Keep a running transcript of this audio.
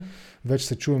вече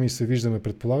се чуваме и се виждаме,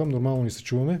 предполагам. Нормално ни се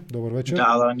чуваме. Добър вечер.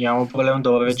 Да, няма проблем.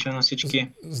 Добър вечер на всички.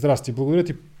 Здрасти. Благодаря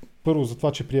ти първо за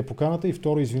това, че прие поканата и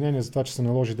второ извинение за това, че се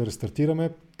наложи да рестартираме.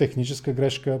 Техническа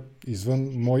грешка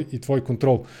извън мой и твой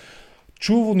контрол.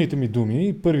 Чу уводните ми думи,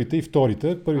 и първите, и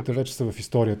вторите. Първите вече са в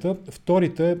историята.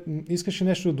 Вторите, искаш ли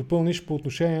нещо да допълниш по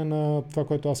отношение на това,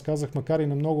 което аз казах, макар и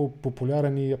на много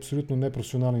популярен и абсолютно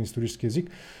непрофесионален исторически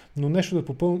език, но нещо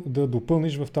да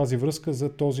допълниш в тази връзка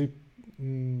за този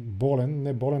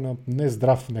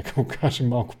нездрав, нека го кажем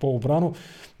малко по-обрано,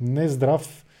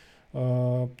 нездрав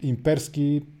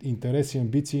имперски интереси и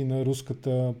амбиции на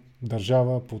руската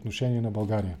държава по отношение на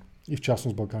България и в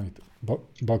частност Балканите.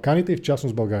 Балканите и в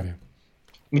частност България.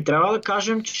 Трябва да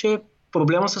кажем, че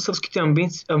проблема с сръбските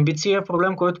амбиции е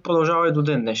проблем, който продължава и до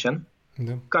ден днешен.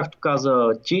 Да. Както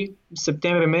каза ти,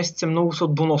 септември месец е много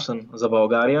съдбоносен за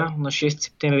България. На 6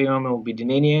 септември имаме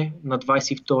обединение, на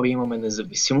 22 имаме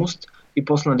независимост и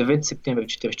после на 9 септември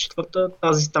 1944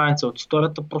 тази страница от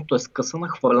историята просто е скъсана,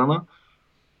 хвърлена,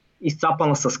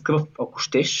 изцапана с кръв, ако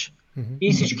щеш.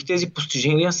 И всички тези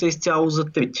постижения са изцяло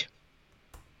затрити.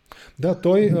 Да,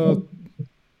 той...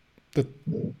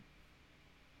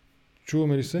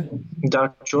 Чуваме ли се?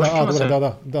 Да, чуваш ли се?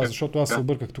 Да, защото аз се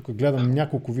обърках тук, гледам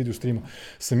няколко видеострима.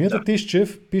 Самият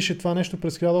Атишчев пише това нещо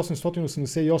през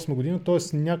 1888 година,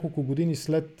 т.е. няколко години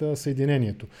след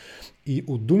съединението. И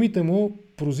от думите му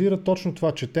прозира точно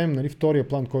това, четем, нали, втория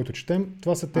план, който четем,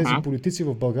 това са тези политици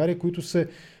в България, които се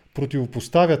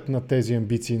противопоставят на тези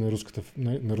амбиции на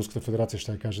Руската федерация,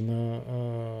 ще я кажа, на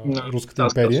Руската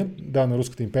империя. Да, на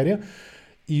Руската империя.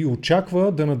 И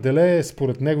очаква да наделее,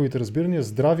 според неговите разбирания,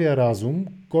 здравия разум,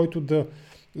 който да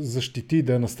защити,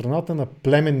 да е на страната на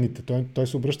племенните. Той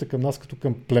се обръща към нас като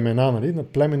към племена, нали? На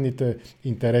племенните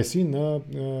интереси,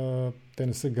 те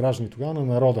не са граждани тогава, на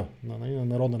народа, на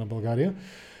народа на България.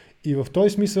 И в този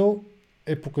смисъл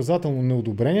е показателно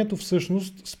неодобрението,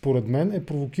 всъщност, според мен, е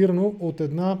провокирано от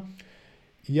една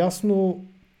ясно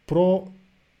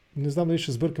не знам дали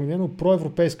ще сбъркам, но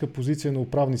проевропейска позиция на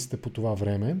управниците по това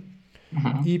време,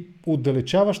 и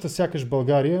отдалечаваща сякаш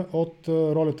България от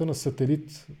ролята на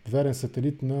верен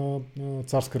сателит на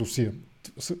царска Русия.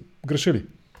 Греша ли?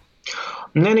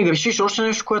 Не грешиш. Още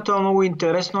нещо, което е много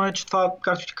интересно е, че това,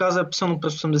 както ти каза, е писано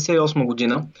през 1988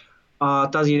 година.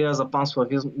 Тази идея за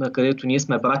панславизъм, където ние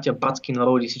сме братя, братски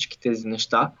народи и всички тези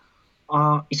неща.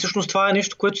 И всъщност това е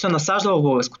нещо, което се насажда в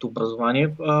българското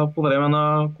образование по време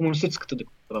на комунистическата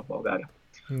диктатура в България.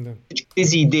 Да. Всички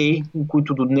тези идеи,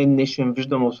 които до днес днешен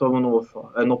виждаме, особено в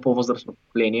едно по-възрастно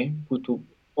поколение, които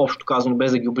общо казано,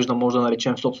 без да ги обиждам, може да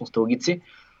наречем собствено носталгици,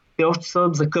 те още са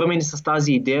закърмени с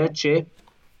тази идея, че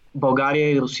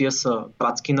България и Русия са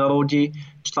братски народи,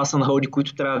 че това са народи,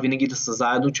 които трябва винаги да са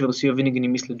заедно, че Русия винаги не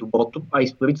мисли доброто, а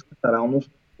историческата реалност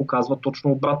показва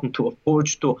точно обратното. В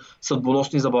повечето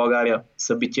съдбоносни за България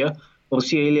събития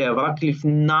Русия или е враг, или в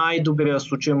най-добрия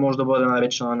случай може да бъде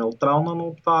наречена неутрална,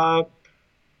 но това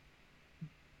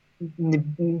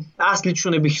аз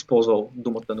лично не бих използвал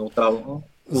думата неутрално.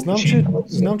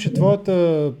 Знам, че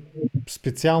твоята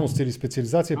специалност или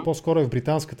специализация по-скоро е в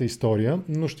британската история,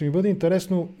 но ще ми бъде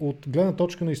интересно от гледна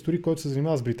точка на историк, който се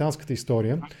занимава с британската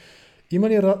история. Има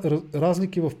ли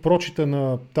разлики в прочита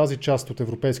на тази част от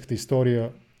европейската история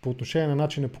по отношение на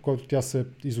начина, по който тя се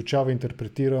изучава,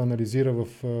 интерпретира, анализира в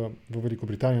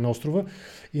Великобритания на острова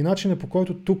и начина, по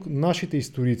който тук нашите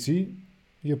историци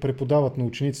я преподават на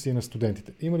учениците и на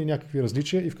студентите? Има ли някакви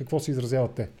различия и в какво се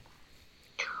изразяват те?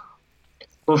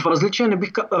 В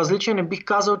различия не бих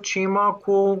казал, че има,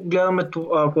 ако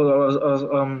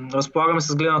разполагаме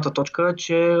с гледната точка,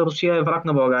 че Русия е враг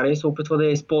на България и се опитва да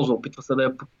я използва, опитва се да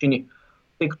я подчини.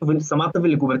 Тъй като самата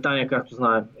Великобритания, както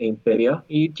знаем, е империя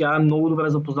и тя е много добре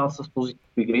запозната с този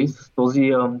тип игри, с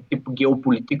този тип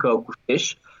геополитика, ако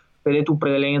щеш, където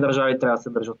определени държави трябва да се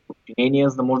държат в подчинение,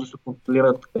 за да може да се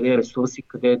контролират къде е ресурси,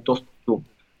 къде е достъп до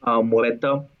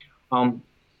морета,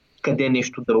 къде е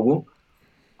нещо друго.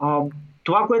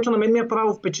 Това, което на мен ми е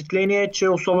правило впечатление е, че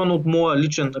особено от моя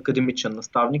личен академичен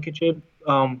наставник е, че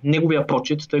неговия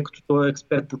прочит, тъй като той е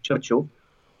експерт по Чърчил,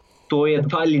 той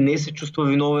едва ли не се чувства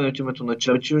виновен от името на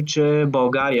Чърчил, че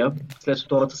България след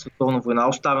Втората световна война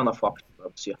оставя на флапите на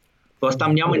Русия. Тоест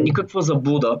там няма никаква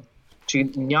заблуда, че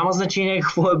няма значение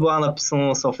какво е била написано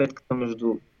на салфетката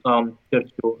между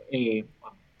Чърчил и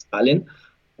Сталин.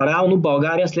 Реално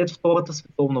България след Втората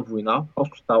световна война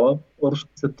просто става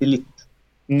руски сателит.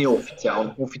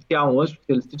 Неофициално. Официално е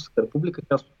Социалистическа република,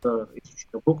 част от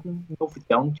източния блок, но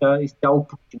неофициално тя е изцяло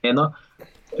подчинена,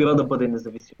 спира да бъде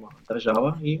независима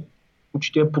държава и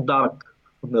почти е подарък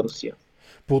на Русия.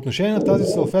 По отношение на тази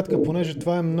салфетка, понеже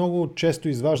това е много често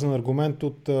изваждан аргумент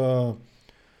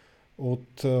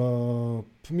от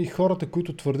хората,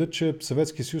 които твърдят, че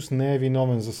Съветския съюз не е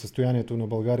виновен за състоянието на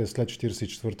България след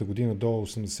 1944 година до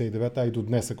 1989, а и до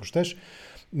днес, ако щеш.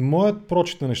 Моят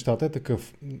прочит на нещата е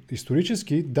такъв.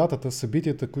 Исторически датата,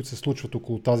 събитията, които се случват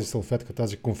около тази салфетка,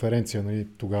 тази конференция, нали,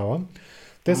 тогава,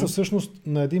 те са всъщност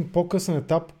на един по-късен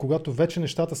етап, когато вече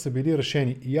нещата са били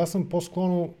решени. И аз съм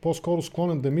по-скоро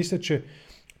склонен да мисля, че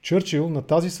Чърчил на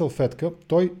тази салфетка,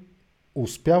 той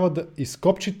успява да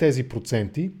изкопчи тези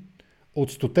проценти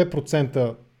от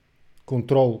 100%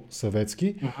 контрол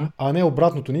съветски, а не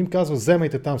обратното. Не им казва,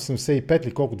 вземайте там 75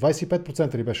 или колко,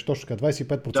 25% ли беше, точно така,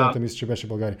 25% мисля, че беше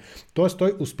България. Тоест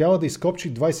той успява да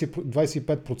изкопчи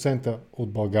 25%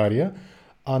 от България,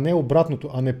 а не обратното,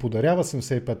 а не подарява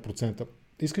 75%.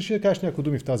 Искаш ли да кажеш някои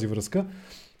думи в тази връзка?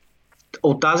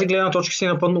 От тази гледна точка си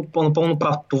напълно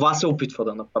прав. Това се опитва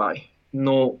да направи.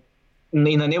 Но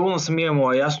и на него на самия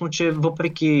му е ясно, че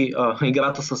въпреки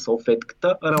играта с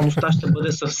салфетката, реалността ще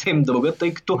бъде съвсем друга,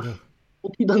 тъй като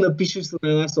и да напишеш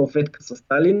на една салфетка с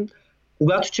Сталин,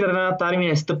 когато Червената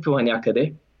армия е стъпила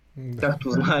някъде,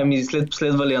 както знаем и след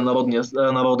последвалия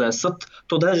народен съд,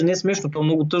 то даже не е смешно, то е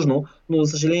много тъжно, но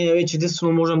за съжаление вече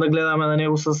единствено можем да гледаме на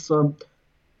него с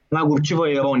една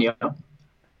горчива ирония.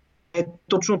 Е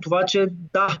точно това, че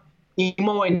да,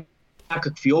 имало е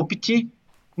някакви опити,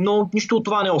 но нищо от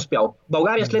това не е успяло.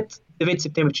 България след 9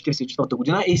 септември 1944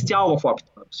 година е изцяло в лапите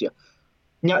на Русия.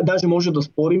 Даже може да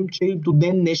спорим, че и до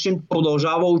ден днешен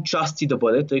продължава отчасти да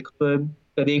бъде, тъй като е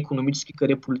къде е икономически,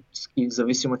 къде е политически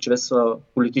зависима чрез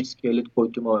политическия елит,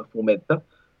 който имаме в момента.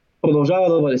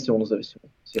 Продължава да бъде силно зависима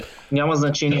от Русия. Няма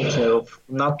значение, че е в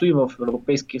НАТО и в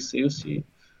Европейския съюз.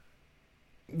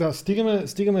 Да,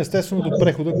 стигаме естествено до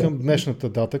прехода към днешната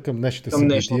дата, към днешните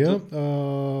събития.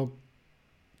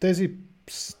 Тези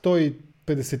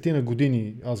 150 на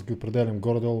години, аз ги определям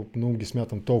горе-долу, много ги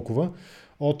смятам толкова,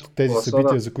 от тези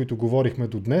събития, за които говорихме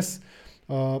до днес.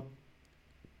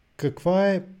 Какъв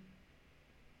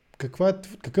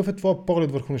е твой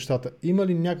поглед върху нещата? Има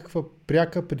ли някаква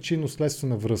пряка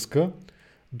причинно-следствена връзка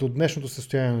до днешното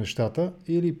състояние на нещата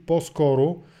или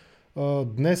по-скоро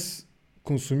днес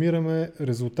консумираме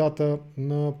резултата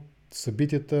на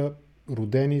събитията,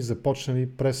 родени, започнали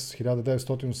през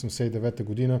 1989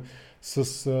 година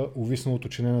с увисналото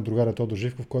чине на другаря Тодор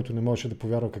Живков, който не можеше да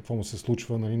повярва какво му се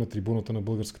случва на трибуната на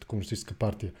Българската комунистическа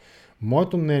партия.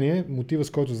 Моето мнение, мотива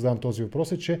с който задавам този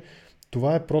въпрос е, че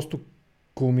това е просто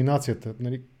кулминацията,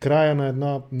 края на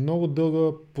една много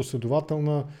дълга,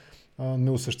 последователна,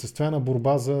 неосъществена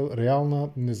борба за реална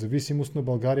независимост на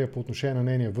България по отношение на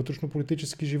нейния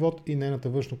вътрешно-политически живот и нейната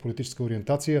външно-политическа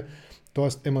ориентация, т.е.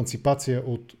 еманципация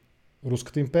от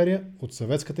Руската империя, от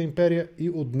Съветската империя и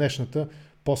от днешната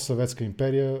постсъветска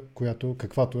империя,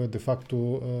 каквато е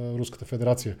де-факто Руската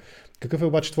федерация. Какъв е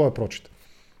обаче твоя прочит?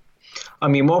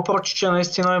 Моят прочит, че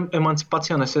наистина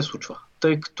еманципация не се случва,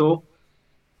 тъй като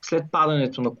след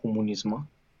падането на комунизма,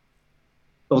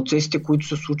 процесите, които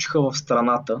се случиха в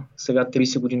страната, сега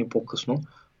 30 години по-късно,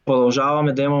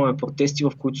 продължаваме да имаме протести,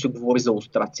 в които се говори за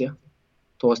лустрация.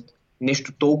 Тоест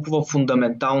нещо толкова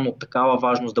фундаментално, такава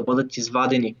важност да бъдат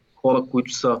извадени хора,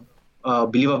 които са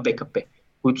били в БКП,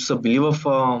 които са били в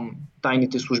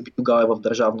тайните служби тогава в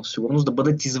Държавна сигурност, да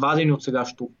бъдат извадени от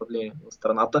сегашното управление на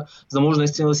страната, за да може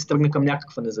наистина да се тръгне към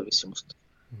някаква независимост.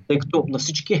 Тъй като на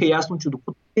всички е ясно, че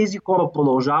докато тези хора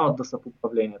продължават да са в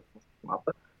управлението на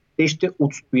страната, те ще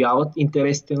отстояват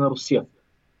интересите на Русия.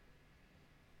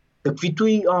 Каквито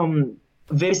и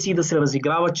версии да се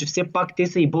разиграват, че все пак те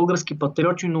са и български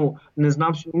патриоти, но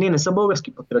не са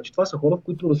български патриоти. Това са хора, в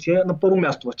които Русия е на първо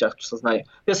място в тяхното съзнание.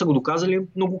 Те са го доказали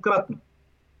многократно.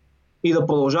 И да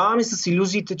продължаваме с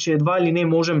илюзиите, че едва или не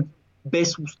можем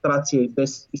без лустрация и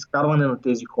без изкарване на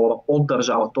тези хора от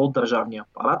държавата, от държавния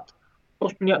апарат,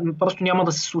 просто няма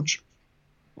да се случи.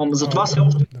 Затова все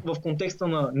още в контекста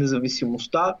на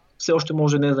независимостта все още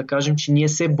може да кажем, че ние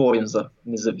се борим за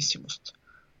независимост.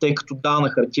 Тъй като на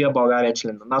хартия България е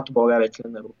член на НАТО, България е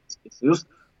член на Европейския съюз,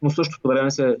 но в същото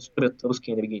време се строят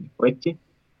руски енергийни проекти.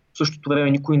 В същото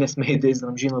време никой не смее да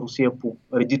изръмжи на Русия по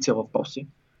редица въпроси.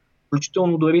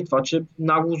 Включително дори това, че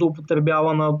нагло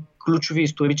злоупотребява на ключови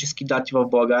исторически дати в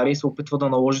България и се опитва да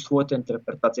наложи своята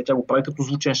интерпретация. Тя го прави като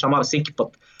звучен шамар. Всеки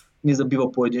път ни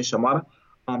забива по един шамар.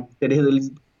 Къде дали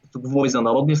се говори за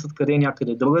Народния съд, къде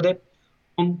някъде другаде.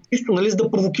 Чисто за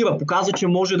да провокира, показва, че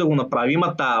може да го направи.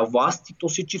 Има тая власт и то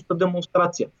си е чиста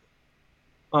демонстрация.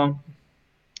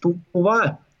 Това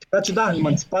е. Така че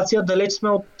еманципация далеч сме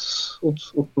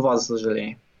от това, за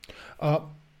съжаление.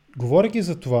 Говорейки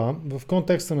за това, в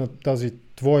контекста на тази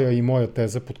твоя и моя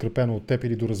теза, подкрепена от теб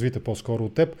или доразвита по-скоро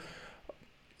от теб,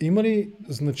 има ли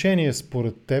значение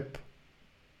според теб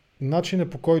начинът,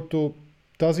 по който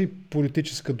тази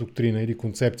политическа доктрина или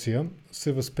концепция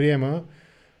се възприема,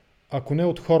 ако не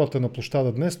от хората на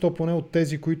площада днес, то поне от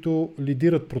тези, които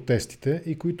лидират протестите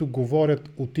и които говорят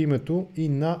от името и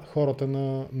на хората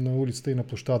на улицата и на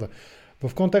площада.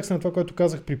 В контекста на това, което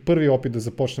казах при първия опит да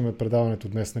започнем предаването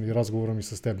днес, нали, разговора ми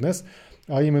с теб днес,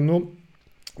 а именно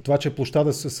това, че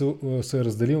площада се е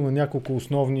разделил на няколко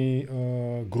основни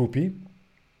групи.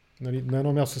 Нали, на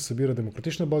едно място се събира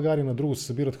Демократична България, на друго се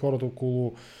събират хората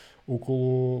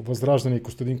около Възраждане и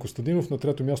Костадин Костадинов, на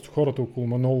трето място хората около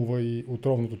Манолова и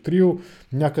Отровното трио,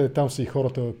 някъде там са и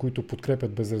хората, които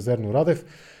подкрепят безрезервно Радев.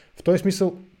 В този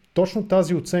смисъл, точно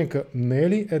тази оценка не е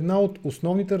ли една от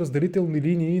основните разделителни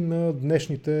линии на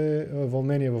днешните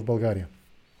вълнения в България?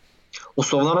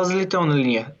 Основна разделителна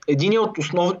линия. Един от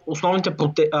основните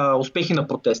успехи на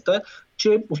протеста е,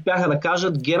 че успяха да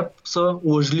кажат ГЕРБ са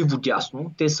лъжливо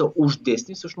дясно, те са уж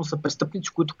десни, всъщност са престъпници,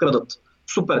 които крадат.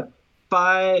 Супер!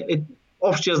 Това е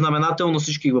общия знаменател на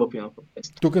всички групи на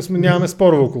протеста. Тук нямаме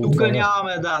спорове около това. Тук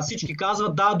нямаме, да. Всички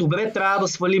казват, да, добре, трябва да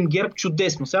свалим ГЕРБ,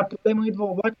 чудесно. Сега проблема идва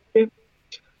обаче,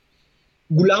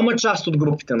 голяма част от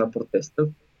групите на протеста,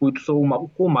 които са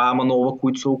около Мая Манолова,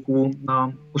 които са около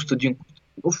Костадин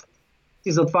Костадинов,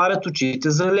 си затварят очите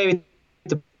за левите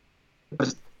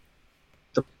престъпници.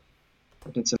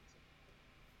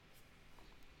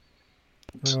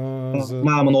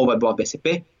 Мая Манолова е била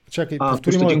БСП. Чакай,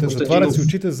 повтори моите. Затварят си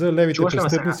очите за левите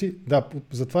престъпници. Да,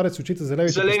 затварят си очите за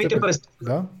левите престъпници.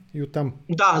 Да, и оттам.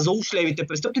 Да, за уж левите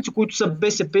престъпници, които са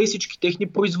БСП и всички техни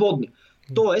производни.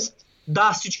 Тоест,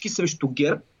 да, всички срещу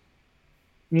ГЕРБ,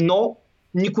 но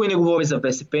никой не говори за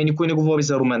БСП, никой не говори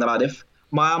за Румен Радев.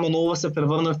 Мая Манолова се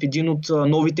превърна в един от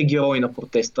новите герои на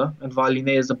протеста. Едва ли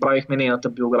не забравихме нейната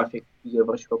биография, която е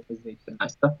вършила през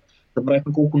 2013.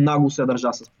 Забравихме колко нагло се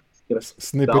държа с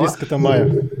снайперистката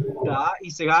Мая. Да,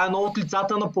 и сега едно от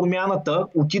лицата на промяната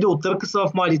отиде от търкаса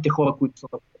в младите хора, които са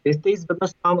на протеста и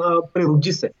изведнъж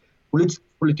прероди се.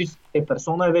 Политическата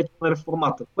персона е вече на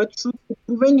реформата, което са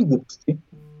откровени глупости.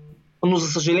 Но за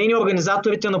съжаление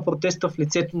организаторите на протеста в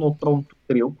лицето на Отровното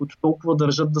трио, които толкова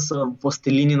държат да са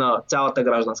властелини на цялата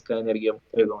гражданска енергия в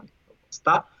триъгълните на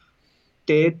властта,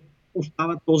 те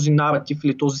оставят този наратив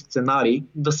или този сценарий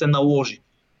да се наложи.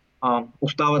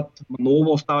 Оставят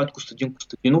Манолова, оставят Костадин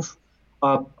Костадинов,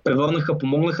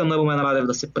 помогнаха на Румен Радев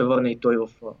да се превърне и той в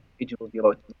един от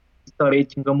героите.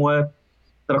 Рейтинга му е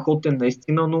страхотен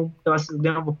наистина, но трябва да се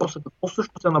зададем въпроса какво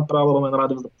също се направи Румен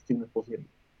Радев да постигне този рейтинг.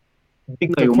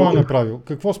 Какво е направил?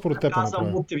 Какво според теб е направил?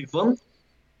 Каза мутри вън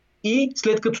и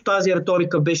след като тази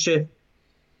риторика беше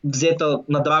взета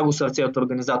на драго сърце от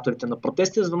организаторите на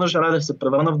протести, изведнъж Радев се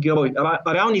превърна в герой.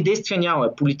 Реални действия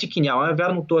няма, политики няма,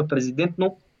 вярно той е президент,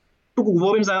 но тук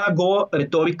говорим за една гола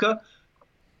риторика,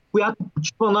 която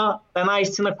почива на една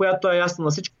истина, която е ясна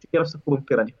на всички, че ГЕРБ са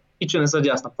корумпирани. И че не са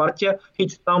дясна партия, и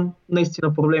че там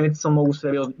наистина проблемите са много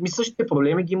сериозни. Същите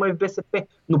проблеми ги има и в БСП,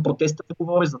 но протестът не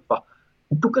говори за това.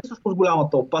 И тук е всъщност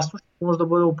голямата опасност, че може да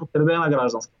бъде употребена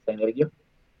гражданската енергия.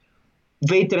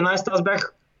 2013 аз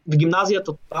бях в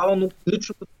гимназията тогава, но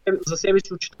лично за себе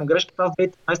си учитам грешката. Аз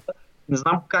 2013 не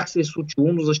знам как се е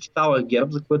случило, но защитавах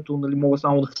ГЕРБ, за което мога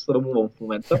само да се срамувам в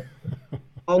момента.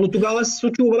 Но тогава се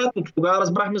случи обратното. Тогава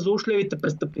разбрахме за ушлевите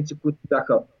престъпници, които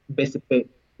бяха БСП,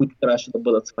 които трябваше да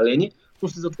бъдат свалени, но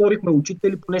се затворихме очите,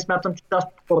 или поне смятам, че част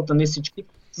от хората, не всички,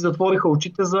 се затвориха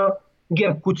очите за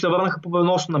ГЕРБ, които се върнаха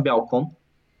победоносно на бял кон.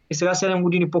 И сега 7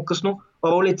 години по-късно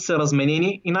ролите са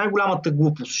разменени и най-голямата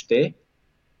глупост ще е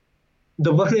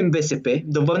да върнем БСП,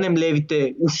 да върнем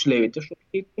левите, уж левите, защото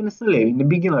те не са леви, не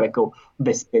би ги нарекал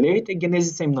БСП левите,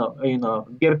 генезиса им на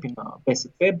ГЕРБ и на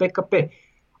БСП, БКП.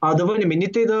 Да върнем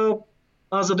едните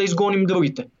за да изгоним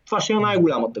другите. Това ще е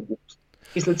най-голямата глупост.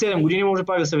 И след 7 години може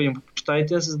пак да се видим по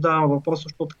почитаите, да се задаваме въпроса,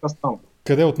 защо така стана.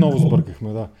 Къде отново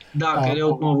сбъркахме, да. Да, къде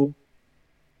отново.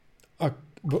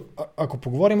 Ако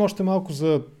поговорим още малко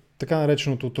за така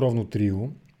нареченото отровно трио,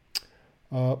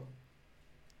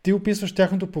 ти описваш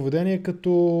тяхното поведение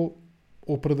като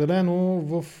определено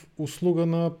в услуга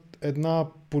на една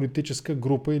политическа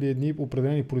група или едни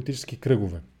определени политически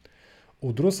кръгове.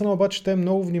 От друга страна обаче те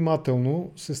много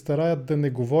внимателно се стараят да не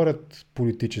говорят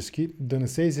политически, да не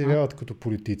се изявяват като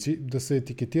политици, да се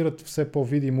етикетират все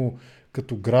по-видимо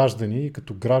като граждани,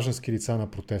 като граждански лица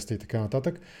на протеста и така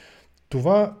нататък.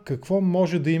 Това какво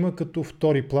може да има като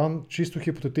втори план, чисто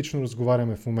хипотетично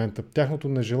разговаряме в момента. Тяхното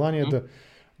нежелание да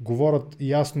говорят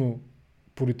ясно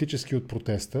политически от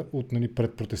протеста,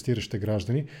 пред протестиращите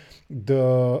граждани,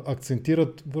 да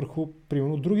акцентират върху,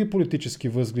 примерно, други политически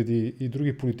възгледи и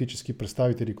други политически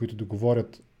представители, които да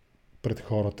говорят пред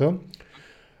хората.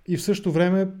 И в същото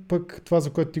време пък това,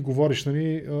 за което ти говориш,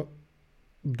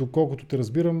 доколкото те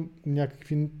разбирам,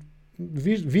 някакви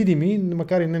видими,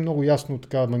 макар и не много ясно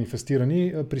така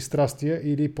манифестирани, пристрастия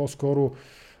или по-скоро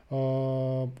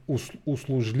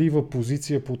услужлива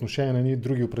позиция по отношение на едни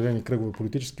други определени кръгове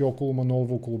политически, около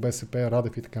Манолова, около БСП,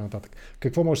 Радев и така нататък.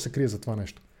 Какво може да се крие за това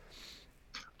нещо?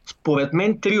 Според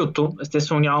мен триото,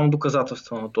 естествено нямам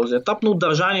доказателства на този етап, но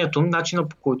държанието, начина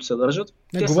по който се държат.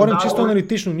 Не, говорим чисто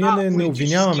аналитично, ние не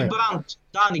обвиняваме. Бранд.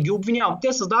 Да, не ги обвинявам.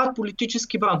 Те създават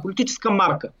политически бранд, политическа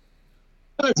марка.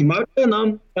 Тази марка е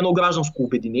на едно гражданско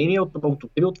обединение от първото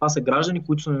трио. Това са граждани,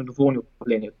 които са недоволни от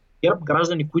управлението.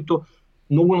 Граждани, които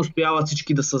много настояват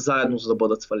всички да са заедно, за да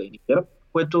бъдат свалени.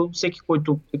 Което всеки,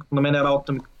 който на мен е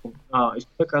работата ми като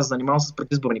историк, аз занимавам с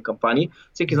предизборни кампании,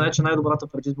 всеки знае, че най-добрата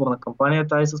предизборна кампания е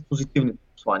тази с позитивни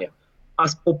послания.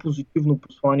 Аз по-позитивно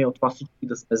послание от това всички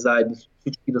да сме заедни,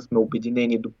 всички да сме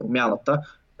обединени до промяната,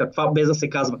 без да се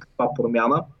казва каква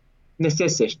промяна, не се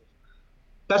сеща.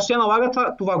 Така че се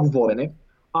налага това говорене,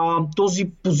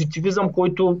 този позитивизъм,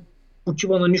 който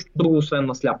почива на нищо друго, освен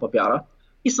на сляпа вяра,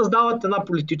 и създават една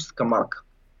политическа марка.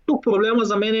 Тук проблема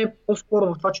за мен е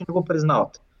по-скоро в това, че не го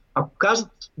признават. Ако кажат,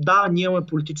 да, ние имаме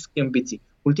политически амбиции.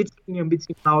 Политическите ни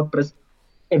амбиции минават през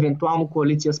евентуално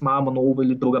коалиция с Мая Манолова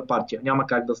или друга партия. Няма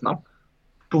как да знам.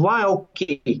 Това е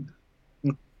окей.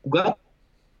 Но когато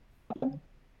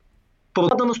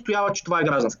продължава да настоява, че това е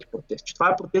граждански протест, че това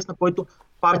е протест, на който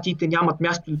партиите нямат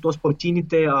място, или т.е.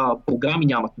 партийните програми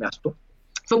нямат място,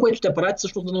 това, което те правят,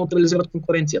 всъщност да неутрализират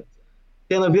конкуренцията.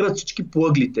 Те навират всички по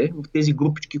ъглите в тези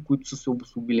групички, които са се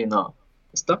обособили на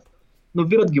теста,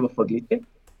 навират ги в ъглите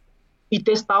и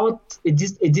те стават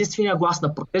единствения глас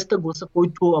на протеста, гласа,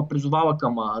 който призовава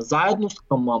към заедност,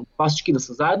 към това всички да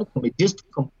са заедно, към единство,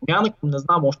 към промяна, към не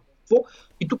знам още какво.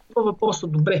 И тук това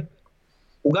въпросът добре.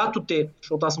 Когато те,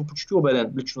 защото аз съм почти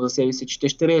убеден лично за себе си, че те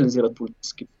ще реализират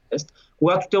политически протест,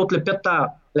 когато те отлепят тази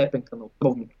лепенка на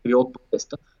отровното трио от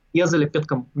протеста и я залепят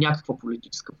към някаква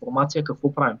политическа формация,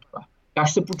 какво правим тогава? Как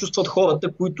ще се почувстват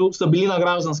хората, които са били на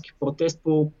граждански протест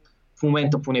в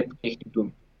момента, поне по техни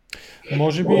думи?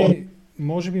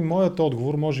 Може би моят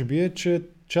отговор е, че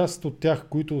част от тях,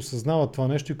 които осъзнават това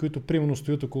нещо и които примерно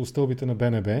стоят около стълбите на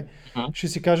БНБ, ще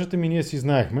си кажат, ние си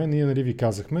знаехме, ние нали ви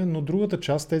казахме, но другата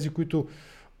част, тези, които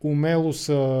умело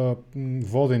са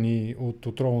водени от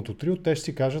отровното трио, те ще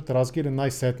си кажат, Разгире,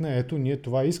 най-сетне, ето, ние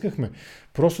това искахме.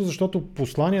 Просто защото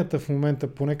посланията в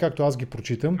момента, поне както аз ги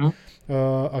прочитам,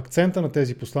 акцента на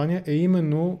тези послания е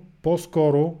именно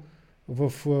по-скоро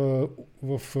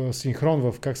в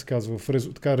синхрон, как се казва,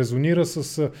 резонира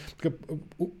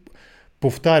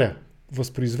повтаря,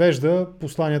 възпроизвежда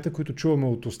посланията, които чуваме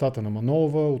от устата на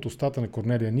Манолова, от устата на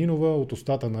Корнелия Нинова, от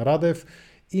устата на Радев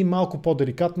и малко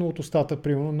по-деликатно от устата,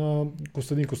 примерно, на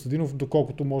Костадин Костадинов,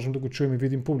 доколкото можем да го чуем и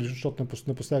видим публично, защото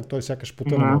напоследък той сякаш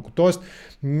потъна малко. Тоест,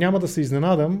 няма да се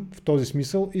изненадам в този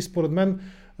смисъл и според мен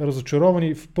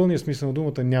разочаровани в пълния смисъл на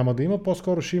думата няма да има.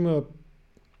 По-скоро ще има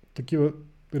такива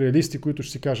реалисти, които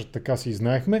ще си кажат, така си и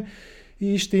знаехме,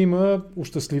 и ще има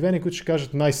ощастливени, които ще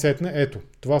кажат най-сетне, ето,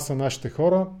 това са нашите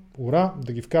хора, ура,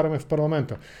 да ги вкараме в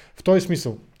парламента. В този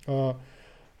смисъл,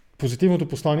 позитивното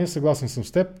послание, съгласен съм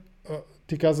с теб,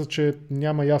 ти каза, че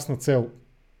няма ясна цел.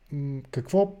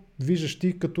 Какво виждаш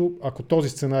ти, като ако този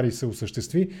сценарий се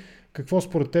осъществи, какво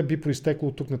според теб би произтекло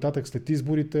от тук нататък след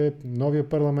изборите, новия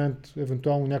парламент,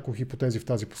 евентуално някои хипотези в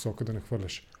тази посока да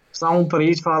нахвърляш? Само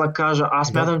преди това да кажа, аз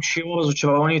смятам, че има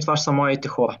разочарование и това ще са младите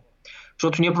хора.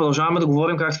 Защото ние продължаваме да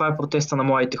говорим как това е протеста на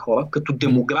младите хора. Като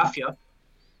демография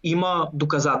има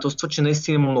доказателства, че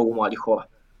наистина има много млади хора.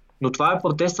 Но това е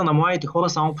протеста на младите хора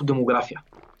само по демография.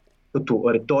 Като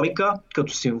риторика,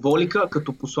 като символика,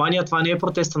 като послание, това не е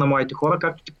протеста на младите хора.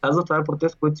 Както ти каза, това е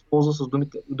протест, който се ползва с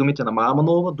думите на Мая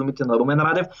Манолова, думите на Румен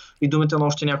Радев и думите на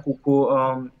още няколко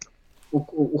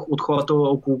от хората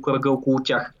около кръга, около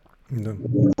тях. Да.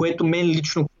 Което мен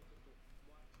лично,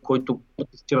 който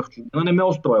протестира в чужбина, не ме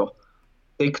устроила.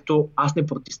 Тъй като аз не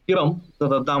протестирам, за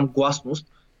да дам гласност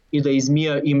и да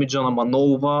измия имиджа на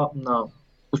Манолова, на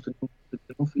Костадин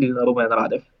Костадинов или на Румен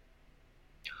Радев.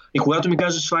 И когато ми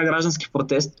кажеш, че това е граждански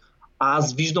протест,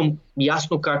 аз виждам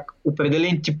ясно как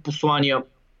определен тип послания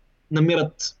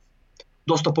намират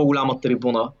доста по-голяма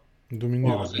трибуна.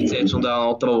 Доминира. Лицето на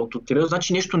отровното трио,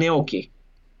 значи нещо не е окей.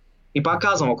 И пак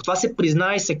казвам, ако това се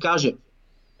признае и се каже,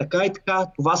 така и така,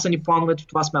 това са ни плановете,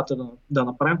 това смята да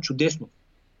направим, чудесно.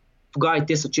 Тогава и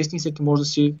те са честни, всеки може да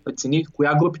си прецени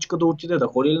коя групичка да отиде, да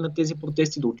ходи ли на тези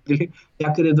протести, да отиде ли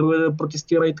някъде друга да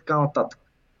протестира и така нататък.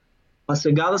 А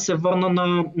сега да се върна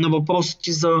на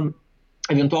въпросите за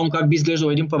евентуално как би изглеждал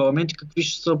един парламент и какви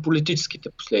ще са политическите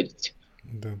последици.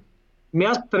 Да.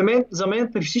 За мен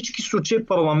при всички случаи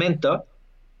парламента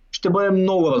ще бъде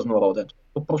много разнороден.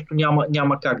 То просто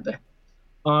няма как да е.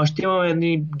 Ще имаме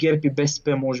едни ГЕРБ и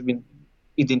БСП, може би,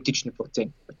 идентични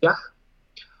проценти на тях.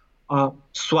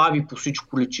 Слави по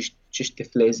всичко личи, че ще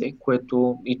влезе,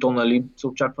 което и то, нали, се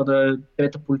очаква да е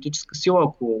трета политическа сила,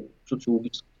 ако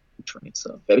социологически включвания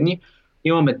са верни.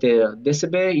 Имаме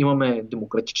ДСБ, имаме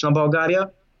Демократична България,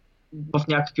 в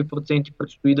някакви проценти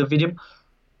предстои да видим.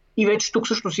 И вече тук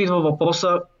всъщност идва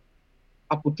въпроса,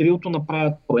 ако триото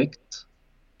направят проект,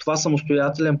 това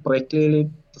самостоятелен проект ли или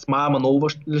с Мая Манолова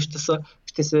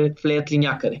ще се влеят ли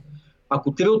някъде?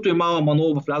 Ако триото и Мая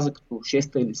Манолова вляза като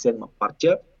 6-та или 7-ма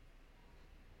партия,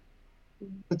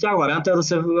 за тях вариант е да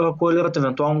се коалират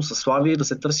евентуално с Слави, да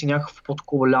се търси някакво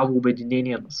по-такова ляво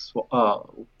обединение от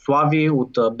Слави,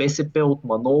 от БСП, от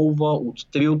Манолова, от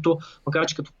триото. Макар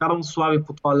че като карам Слави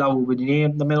по това ляво обединение,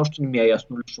 на мен още не ми е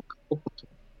ясно лично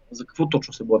за какво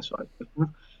точно се бори Слави.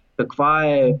 Каква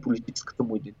е политическата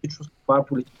му идентичност, каква е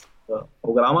политическата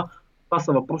програма. Това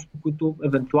са въпроси, които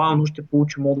евентуално ще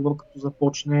получим отговор, като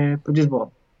започне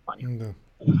предизборната кампания. Да.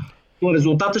 Но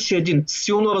резултатът ще е един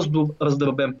силно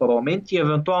раздробен парламент и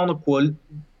евентуална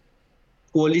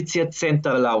коалиция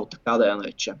център-ляво, така да я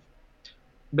наречем.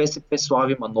 БСП,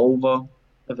 Слави, Манолова,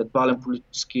 евентуален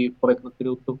политически проект на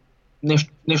триото.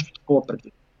 Нещо такова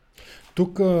предвид.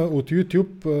 Тук от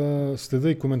YouTube следа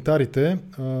и коментарите.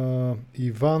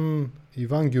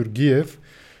 Иван Георгиев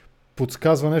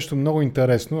подсказва нещо много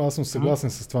интересно. Аз съм съгласен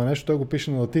с това нещо. Той го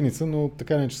пише на латиница, но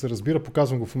така не че се разбира.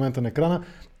 Показвам го в момента на екрана.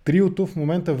 Триото в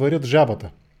момента варят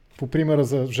жабата. По примера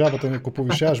за жабата, ако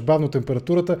повишаваш бавно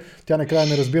температурата, тя накрая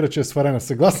не разбира, че е сварена.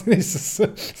 Съгласен ли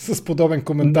с подобен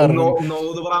коментар?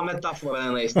 Много добра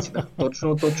метафора, наистина.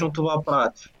 Точно това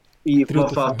правят. И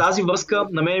в тази връзка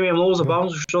на мен ми е много забавно,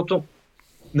 защото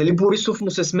нали, Борисов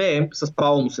му се смее, с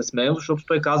право му се смее, защото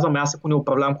той казва, аз ако не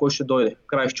управлявам, кой ще дойде?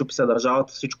 Край щупи се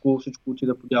държавата, всичко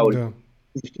отиде по дяволи. Да.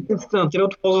 Защитниците на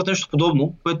триото ползват нещо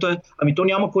подобно, което е, то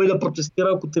няма кой да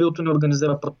протестира, ако триото не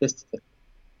организира протестите.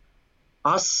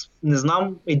 Аз не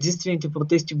знам единствените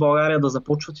протести в България да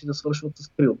започват и да свършват с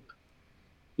триото.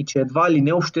 И че едва ли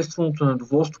не общественото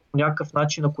недоволство по някакъв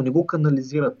начин, ако не го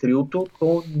канализира триото,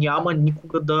 то няма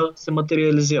никога да се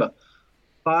материализира.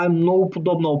 Това е много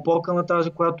подобна опорка на тази,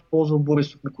 която ползва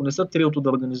Борисов. Ако не са триото да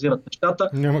организират нещата,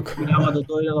 няма да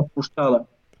дойде на площада.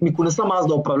 Ако не съм аз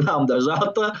да управлявам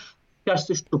държавата, тя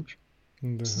ще се щупи.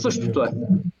 Същото е.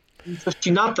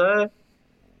 Същината е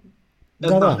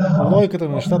една. Да, логиката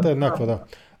на нещата е еднаква,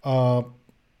 да.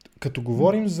 Като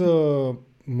говорим за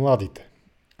младите,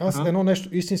 аз едно нещо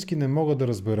истински не мога да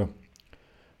разбера.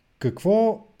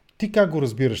 Ти как го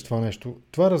разбираш това нещо?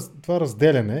 Това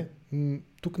разделяне,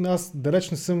 тук аз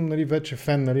далеч не съм вече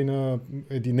фен на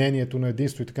единението, на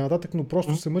единство и така нататък, но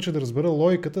просто се мъча да разбера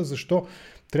логиката, защо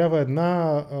трябва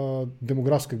една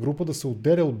демографска група да се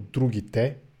отделя от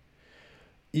другите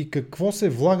и какво се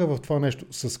влага в това нещо.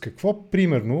 С какво,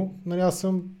 примерно, аз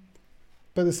съм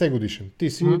 50 годишен. Ти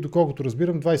си, доколкото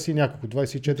разбирам, 20 и няколко,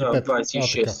 24-5.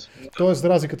 26. Тоест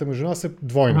разликата между нас е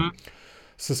двойна.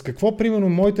 С какво, примерно,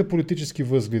 моите политически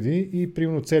възгледи и,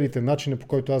 примерно, целите, начина по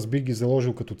който аз бих ги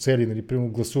заложил като цели,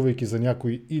 примерно, гласувайки за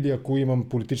някой или ако имам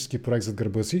политически проект зад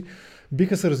гърба си,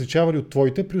 биха се различавали от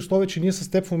твоите, при условие, че ние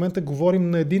с теб в момента говорим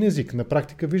на един език. На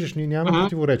практика, виждаш, ние нямаме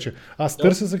противоречия. Аз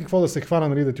търся за какво да се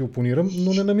хвана, да ти опонирам,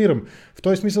 но не намирам. В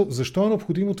този смисъл, защо е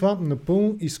необходимо това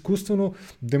напълно изкуствено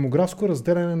демографско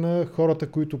разделяне на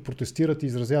хората, които протестират и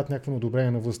изразяват някакво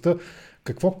одобрение на властта?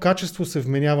 Какво качество се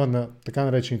вменява на така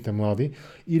наречените млади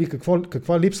или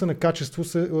каква липса на качество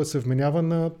се вменява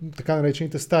на така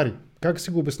наречените стари? Как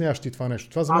си го обясняваш ти това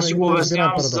нещо? Аз си го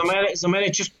обяснявам. За мен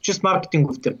е чист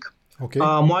маркетингов трик.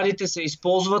 Okay. Младите се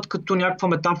използват като някаква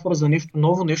метафора за нещо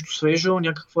ново, нещо свежо,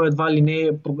 някаква едва ли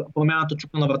не промяната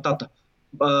чука на вратата.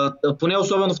 Поне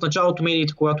особено в началото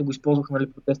медиите, когато го използваха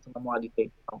протеста на младите и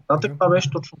така. Това беше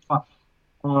точно това.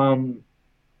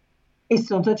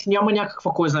 Истината е, че няма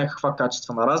някаква, кой знае каква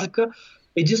качествена разлика.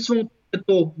 Единственото,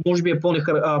 което може би е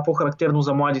по-характерно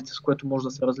за младите, с което може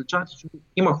да се различават, че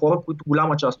има хора, които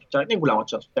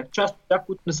част от тях,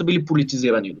 които не са били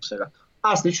политизирани до сега.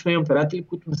 Аз лично имам приятели,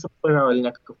 които не са проявявали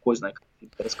някакъв кой знае какъв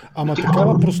интерес. Ама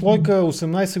такава прослойка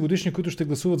 18 годишни, които ще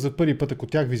гласуват за първи път, ако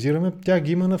тях визираме, тях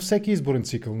ги има на всеки изборен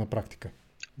цикъл на практика.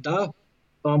 Да.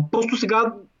 Просто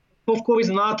сега по-скоро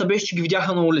изненадата беше, че ги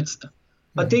видяха на улицата.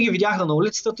 Те ги видяха на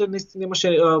улицата, той наистина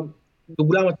имаше до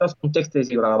голяма част от контекста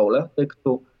изигра роля, тъй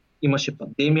като имаше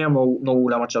пандемия, много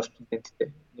голяма част от студентите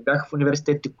не бяха в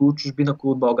университетите, кои от чужбина,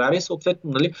 кои от България,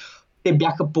 съответно, те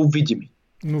бяха по-видими.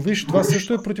 Но виж, това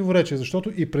също е противоречие,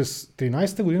 защото и през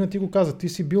 13-та година ти го каза, ти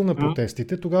си бил на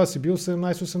протестите, тогава си бил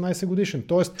 17-18 годишен.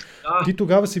 Тоест, ти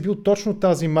тогава си бил точно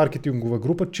тази маркетингова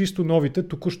група, чисто новите,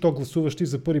 току-що гласуващи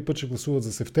за първи път ще гласуват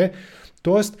за СЕФТЕ.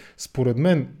 Тоест, според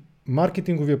мен,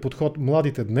 маркетинговия подход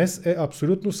младите днес е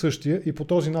абсолютно същия и по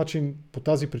този начин, по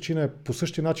тази причина е по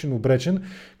същия начин обречен,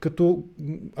 като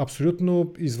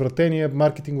абсолютно извратения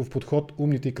маркетингов подход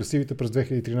умните и красивите през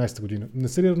 2013 година. Не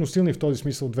са ли равносилни в този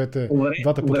смисъл двата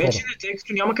подхода? Обречен е, тъй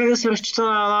като няма как да се разчита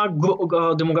на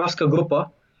една демографска група,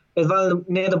 едва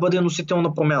не е да бъде носител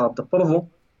на промяната. Първо,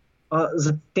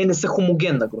 те не са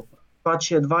хомогенна група. Това,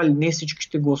 че едва ли не всички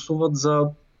ще гласуват за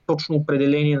точно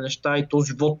определени неща и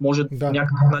този вод може по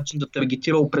някакъв начин да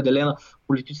таргетира определена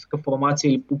политическа формация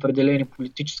или определени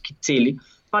политически цели.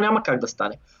 Това няма как да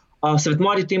стане. Сред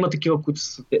младите има такива, които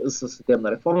са за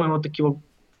съдебна реформа, има такива,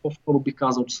 по-скоро би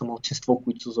казал, че са малцинство,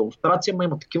 които са за лустрация, но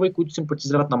има такива и които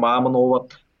симпатизират на Мая Манолова,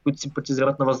 които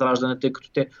симпатизират на Възраждане, тъй като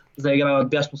те заиграват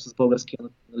бясно с българския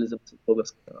национализъм, с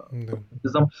българския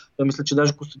национализъм. Мисля, че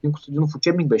даже Костадин Костадинов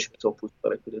учебник беше писал по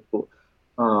история, където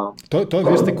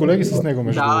Вие сте колеги с него,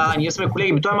 между другото. Да, ние сме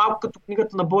колеги. Той е малко като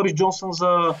книгата на Борис Джонсън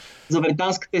за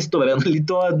британската история. Нали?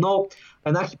 То е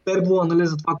една хипербола, нали,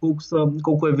 за това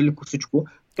колко е велико всичко.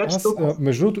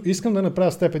 Между другото, искам да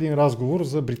направя с теб един разговор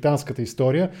за британската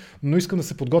история, но искам да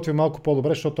се подготвя малко по-добре,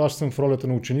 защото аз съм в ролята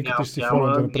на ученика, ти си в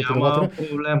ролята на преподавателя. Няма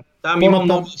проблем. Там има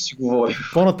много да си говори.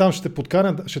 По-натам ще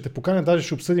те поканя, даже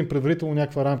ще обсъдим предварително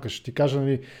някаква рамка. Ще ти кажа,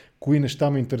 нали, кои неща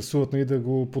ме интересуват, нали, да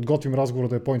го подготвим разговора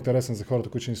да е по-интересен за хората,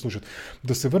 които ще ни слушат.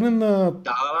 Да се върнем на...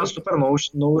 Да, супер,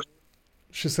 много.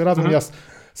 Ще се радвам и аз.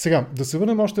 Сега, да се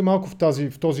върнем още малко в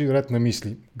този ред на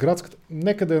мисли. Градската,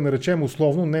 нека да я наречем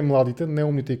условно, не младите, не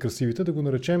умните и красивите, да го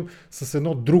наречем с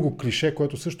едно друго клише,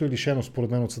 което също е лишено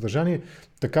според мен от съдържание,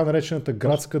 така наречената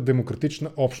градска демократична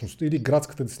общност или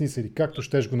градската десница, или както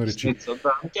щеш го наречи.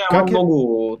 Тя има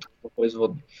много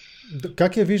производни.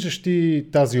 Как я виждаш ти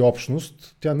тази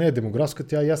общност? Тя не е демографска,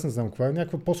 тя аз не знам каква е,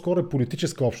 някаква по-скоро е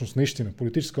политическа общност, наистина.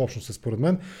 Политическа общност е според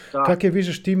мен. Да. Как я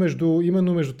виждаш ти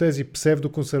именно между тези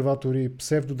псевдоконсерватори,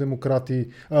 псевдодемократи,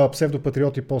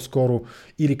 псевдопатриоти по-скоро,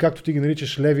 или както ти ги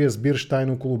наричаш левия сбирщайн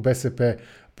около БСП?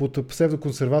 Под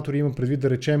псевдоконсерватори имам предвид да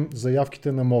речем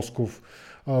заявките на Москов.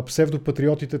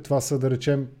 Псевдопатриотите това са да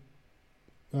речем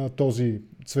този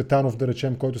Цветанов, да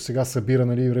речем, който сега събира,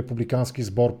 нали, републикански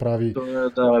сбор прави.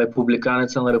 Да,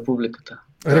 републиканеца на републиката.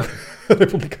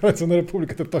 Републиканеца на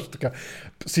републиката, точно така.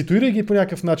 Ситуирай ги по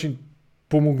някакъв начин,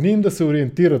 помогни им да се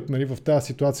ориентират, нали, в тази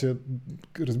ситуация.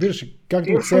 Разбираш ли, как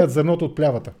да отсеят зърното от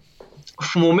плявата?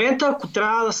 В момента, ако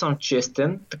трябва да съм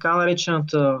честен, така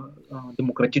наречената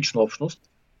демократична общност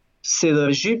се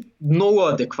държи много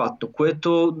адекватно,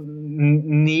 което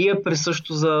не е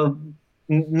присъщо за...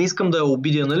 Не искам да я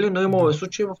обидя, нали, но имало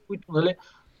случаи, в които, нали,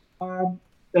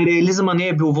 реализма не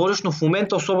е бил водещ, но в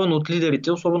момента, особено от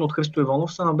лидерите, особено от Христо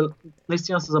Иванов,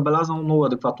 наистина се забелязвало много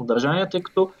адекватно държание, тъй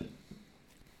като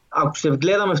ако се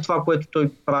вгледаме в това, което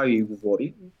той прави и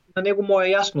говори, на него му е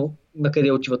ясно на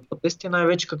къде отиват протести,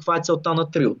 най-вече каква е целта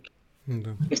на триото.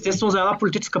 Естествено, за една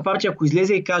политическа партия, ако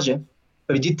излезе и каже,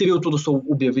 преди триото да са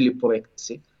обявили проекта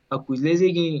си, ако излезе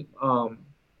и ги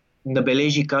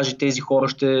набележи и каже, тези хора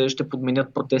ще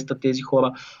подменят протеста, тези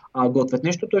хора готвят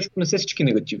нещо, той ще понесе всички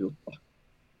негативи от това.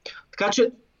 Така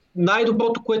че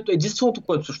най-доброто, единственото,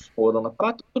 което също мога да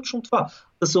направят, е точно това.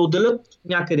 Да се отделят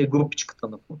някъде групичката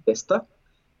на протеста,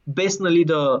 без, нали,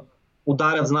 да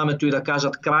ударят знамето и да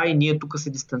кажат край, ние тук се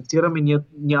дистанцираме, ние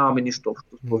нямаме нищо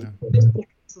общо с този протест, просто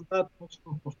създават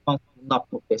пространство на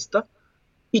протеста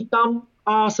и там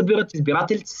събират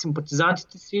избирателите,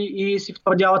 симпатизантите си и си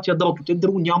втвърдяват ядрото. Те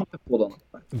друго няма какво да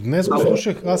направят. Днес го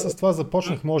слушах, аз с това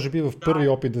започнах, може би в първи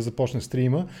опит да започне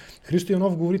стрима. Христо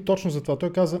Иванов говори точно за това.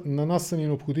 Той каза, на нас са ни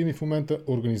необходими в момента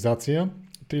организация,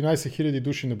 13 000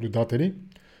 души наблюдатели,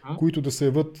 които да се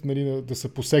яват, нали, да са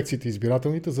по секциите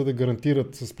избирателните, за да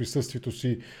гарантират с присъствието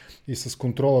си и с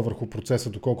контрола върху процеса,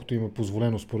 доколкото има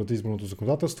позволено според изборното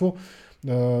законодателство,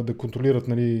 да контролират,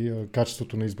 нали,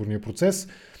 качеството на изборния процес.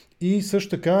 И също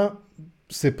така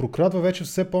се прокрадва вече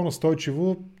все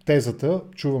по-настойчиво тезата,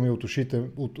 чуваме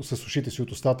с ушите си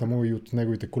от устата му и от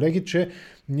неговите колеги, че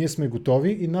ние сме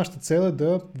готови и нашата цел е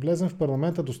да влезем в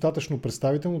парламента достатъчно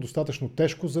представително, достатъчно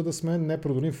тежко, за да сме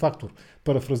непреодолим фактор.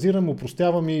 Парафразирам,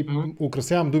 упростявам и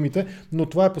украсявам думите, но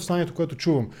това е посланието, което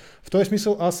чувам. В този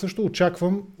смисъл аз също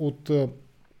очаквам от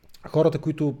хората,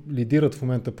 които лидират в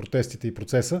момента протестите и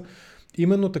процеса,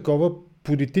 именно такова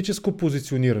политическо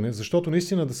позициониране, защото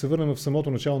наистина да се върнем в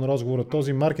самото начало на разговора,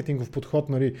 този маркетингов подход,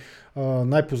 нали,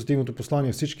 най-позитивното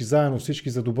послание, всички заедно, всички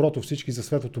за доброто, всички за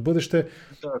светлото бъдеще,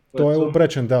 той е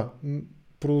обречен, да.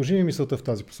 Продължи ми мисълта в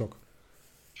тази посока.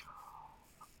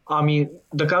 Ами,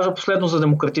 да кажа последно за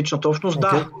демократичната общност.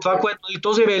 Okay. Да, това, което,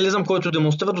 този реализъм, който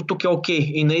демонстрира до тук е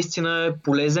окей. И наистина е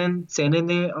полезен, ценен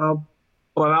е,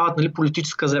 проявяват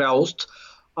политическа зрялост.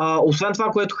 Освен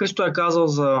това, което Христо е казал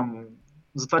за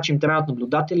това, че им трябват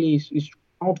наблюдатели и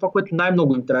това, което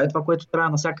най-много им трябва, това, което трябва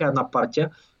на всяка една партия,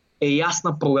 е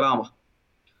ясна програма.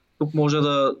 Тук може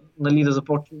да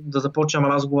започнем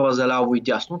разговора за ляво и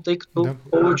дясно, тъй като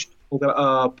повечето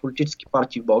политически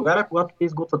партии в България, когато те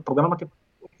изготвят програмата,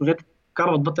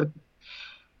 карват вътре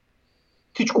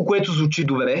всичко, което звучи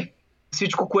добре,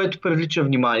 всичко, което привлича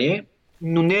внимание,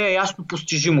 но не е ясно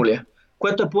постижимо ли е,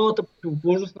 което е пълната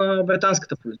противоположност на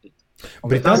британската политика.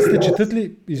 Британците четат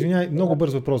ли, извинявай, много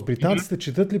бърз въпрос, британците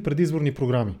четат ли предизборни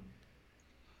програми?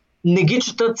 Не ги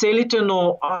четат целите,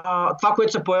 но това,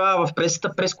 което се появява в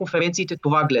пресата, пресконференциите,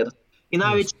 това гледат. И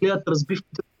най-вече гледат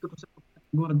разбивките, като се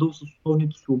горе-долу с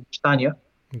основните си обещания.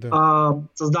 Да.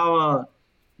 Създава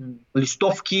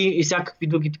листовки и всякакви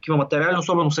други такива материали,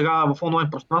 особено сега в онлайн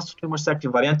пространството имаш всякакви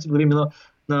варианти. Дори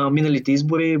на миналите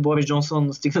избори Борис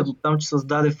Джонсън стигна до там, че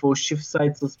създаде фалшив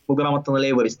сайт с програмата на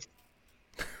лейбъристите.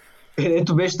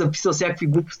 Където беше написал всякакви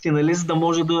глупости, за да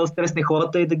може да стресне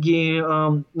хората и да ги...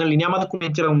 няма да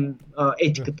коментирам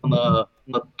етиката на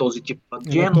този тип.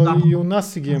 И у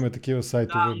нас си ги имаме такива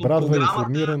сайтове. Брадва,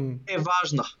 информиран... е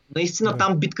важна. Наистина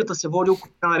там битката се води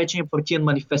около така наречения партиен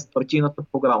манифест, партийната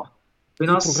програма. И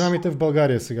програмите в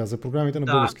България сега, за програмите на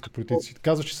българските политици.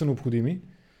 Казваш, че са необходими?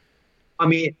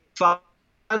 Ами, това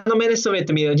на мен е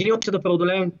съвета ми. Един от да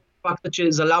преодолеем факта,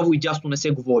 че за ляво и дясно не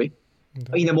се говори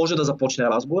и не може да започне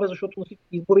разговора, защото на всички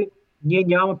избори ние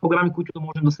нямаме програми, които да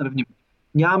можем да сравним.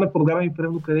 Нямаме програми,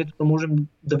 примерно, където да можем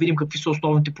да видим какви са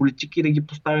основните политики и да ги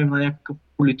поставим на някакъв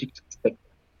политически спектър.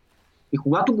 И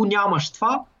когато го нямаш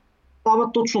това,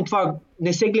 става точно това.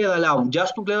 Не се гледа ляво.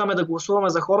 Дясно гледаме да гласуваме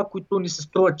за хора, които ни се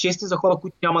струват честни, за хора,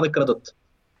 които няма да крадат.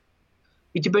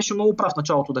 И ти беше много прав в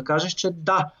началото да кажеш, че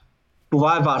да,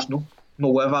 това е важно,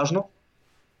 много е важно,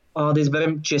 да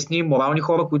изберем честни, морални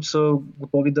хора, които са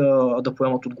готови да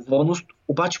поемат отговорност.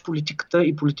 Обаче политиката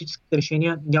и политическите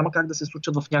решения няма как да се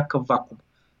случат в някакъв вакуум.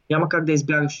 Няма как да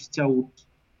избягаш изцяло от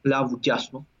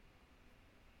ляво-дясно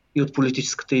и от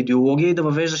политическата идеология и да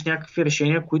въвеждаш някакви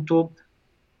решения, които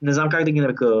не знам как да ги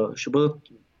нарека, ще бъдат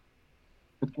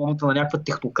под формата на някаква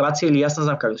технокрация или аз не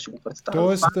знам как да ще го представя.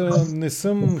 Тоест не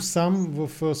съм сам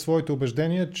в своите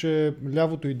убеждения, че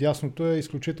лявото и дясното е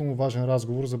изключително важен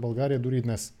разговор за България дори и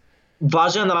днес.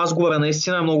 Важен разговор,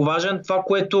 наистина е много важен. Това,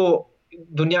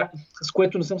 с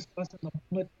което не съм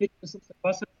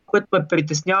съгласен, което ме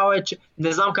притеснява е, че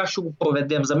не знам как ще го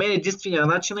проведем. За мен единственият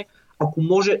начин е, ако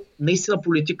може наистина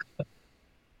политиката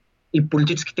и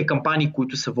политическите кампании,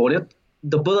 които се водят,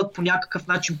 да бъдат по някакъв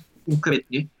начин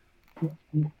конкретни.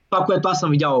 Това, което аз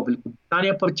съм видял в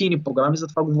Великобритания, партийни програми,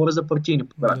 затова говоря за партийни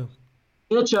програми.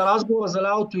 Иначе разговора за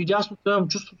лявото и дясното, имам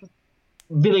чувството,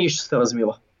 винаги ще се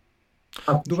размива.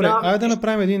 Добре, айде да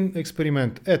направим един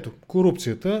експеримент. Ето,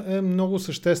 корупцията е много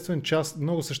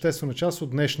съществена част от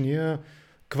днешния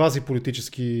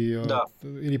квазиполитически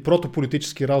или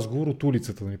протополитически разговор от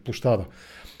улицата, площада.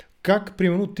 Как,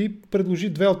 примерно, ти предложи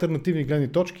две алтернативни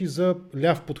гледни точки за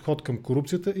ляв подход към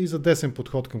корупцията и за десен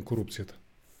подход към корупцията?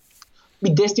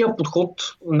 Десният подход,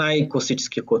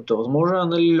 най-класическия, който е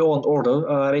възможен, е law and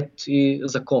order, ред и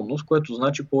законност, което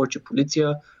значи повече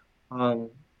полиция.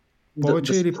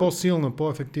 Повече или по-силна,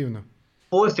 по-ефективна?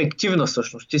 По-ефективна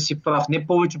всъщност, ти си прав. Не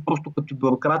повече просто като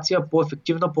бюрокрация,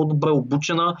 по-ефективна, по-добре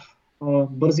обучена,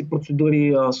 бързи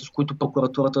процедури, с които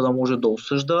прокуратурата да може да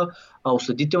осъжда,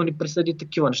 осъдителни присъди,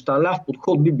 такива неща. Ляв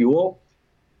подход би било,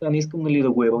 не искам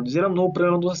да го иронизирам, но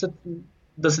примерно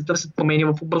да се търсят промени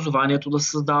в образованието, да се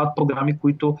създават програми,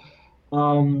 които...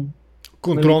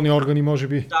 контролни органи, може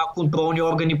би. Да, контролни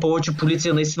органи, повече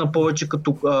полиция, наистина повече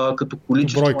като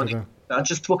количество, бройка,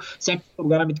 качество. Всякакви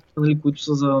програми, които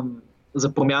са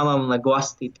за промяна на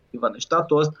нагласите и такива неща.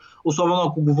 Тоест, особено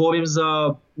ако говорим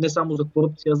не само за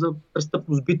корупция, за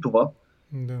престъпност битова.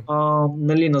 Да.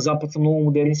 На Запад са много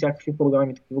модерни всякакви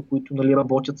програми, такива, които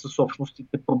работят с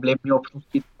общностите, проблемни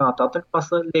общности и така нататък. Това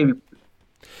са леви.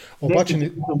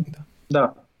 Обаче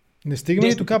не стигаме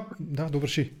ли тук? Да,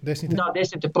 довърши. Десните. Да,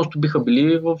 десните просто биха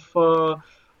били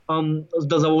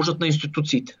да заложат на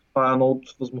институциите. Това е едно от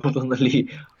възможно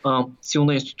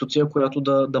силна институция, която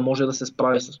да може да се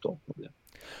справи с този проблем.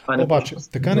 Обаче,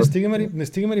 така не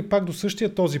стигаме ли пак до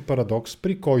същия този парадокс,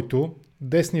 при който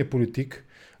десният политик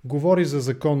говори за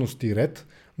законност и ред,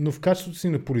 но в качеството си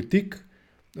на политик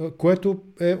което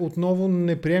е отново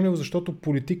неприемливо, защото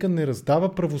политика не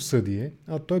раздава правосъдие,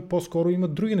 а той по-скоро има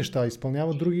други неща,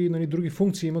 изпълнява други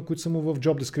функции, има, които са му в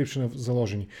job description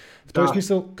заложени. В този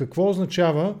смисъл, какво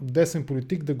означава десен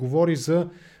политик да говори за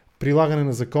прилагане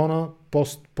на закона,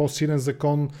 по-силен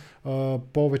закон,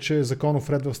 повече законов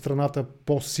ред в страната,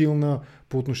 по-силна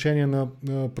по отношение на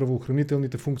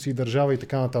правоохранителните функции, държава и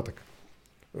така нататък?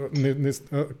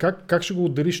 Как ще го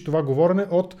отделиш това говорене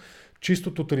от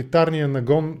чисто тоталитарния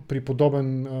нагон при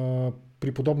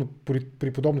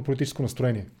подобно политическо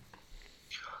настроение?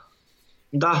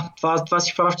 Да, това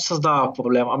си прав, че създава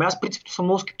проблем. Ами аз принципно съм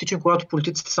много скептичен, когато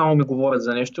политиците само ми говорят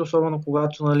за нещо, особено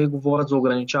когато говорят за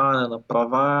ограничаване на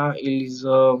права или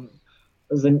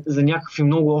за някакви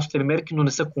много остри мерки, но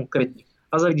не са конкретни.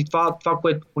 Аз заради това,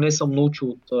 което поне съм научил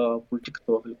от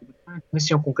политиката в Великобритания,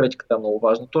 наистина конкретиката е много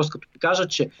важна. Тоест, като ти кажа,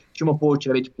 че има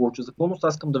повече ред и повече законност,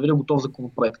 аз искам да видя готов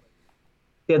законопроект.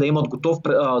 Те да имат готов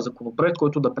законопроект,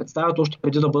 който да представят още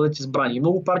преди да бъдат избрани. И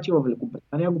много партии в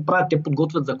Великобритания го правят, те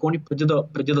подготвят закони преди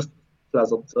да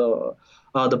влязат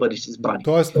да бъдеш избрани.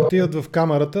 Тоест отиват в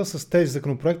камерата с тези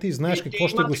законопроекти и знаеш какво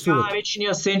ще гласуват. Има така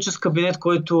наречения сенчест кабинет,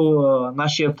 който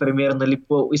нашия премиер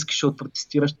искаше от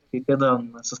протестиращите и те да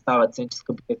съставят сенчест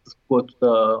кабинет, с който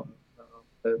да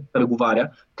преговаря.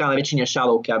 Така наречения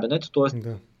shadow cabinet,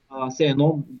 т.е. Все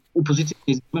едно опозицията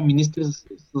избира министри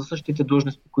за същите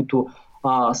длъжности, които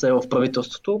са в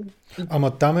правителството.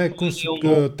 Ама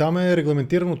там е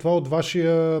регламентирано това от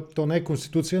вашия, то не е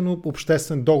конституция, но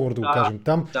обществен договор, да го кажем.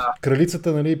 Там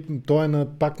кралицата, той е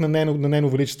пак на нейно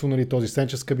величество, този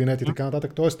сенчест кабинет и така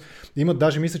нататък. Тоест,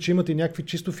 мисля, че имат и някакви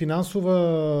чисто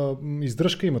финансова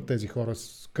издръжка имат тези хора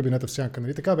с кабинета в сянка.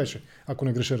 Нали? Така беше, ако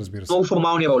не греша, разбира се. Много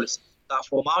формални роли са. Да,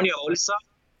 формални роли са.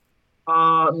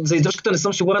 За издръжката не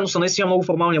съм сигурен, но са наистина много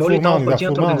формални роли.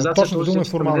 Партийната организация точно дума е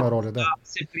формална роля.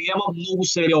 Се приема много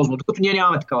сериозно, докато ние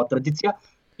нямаме такава традиция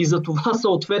и за това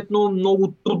съответно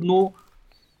много трудно,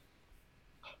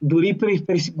 дори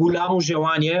при голямо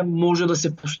желание, може да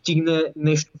се постигне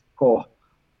нещо такова.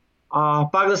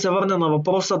 Пак да се върне на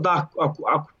въпроса,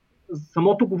 ако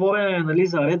самото говорене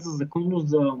за ред, за законност,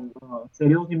 за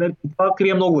сериозни мерки, това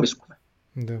крие много рискове.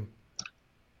 Да.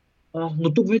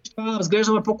 Но тук вече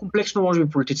разглеждаме по-комплексно, може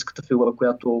би, политическата фигура,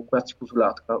 която си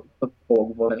позволява такова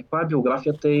говорене. Каква е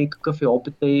биографията и какъв е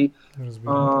опита и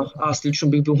аз лично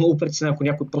бих бил много притеснен, ако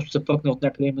някой просто се пръкне от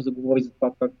някъде и ме заговори за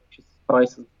това как ще се справи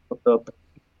с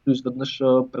изведнъж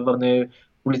превърне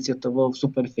полицията в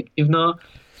супер ефективна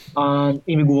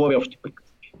и ми говори още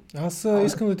приказки. Аз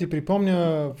искам да ти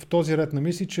припомня в този ред на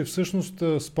мисли, че всъщност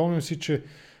спомням си, че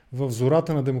в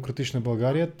зората на демократична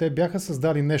България те бяха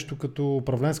създали нещо като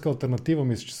управленска алтернатива,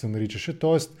 мисля, че се наричаше,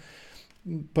 т.е.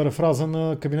 парафраза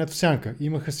на кабинет в сянка.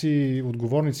 Имаха си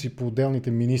отговорници по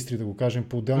отделните министри, да го кажем,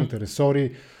 по отделните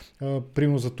ресори.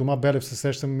 Примерно за Тома Белев се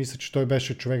сещам, мисля, че той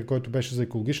беше човек, който беше за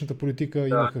екологичната политика.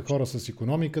 Имаха хора с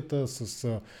икономиката, с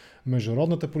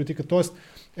международната политика. Тоест,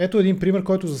 ето един пример,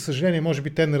 който за съжаление може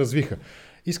би те не развиха.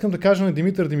 Искам да кажа на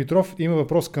Димитър Димитров, има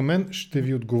въпрос към мен, ще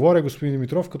ви отговоря, господин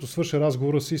Димитров, като свърша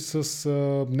разговора си с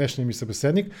днешния ми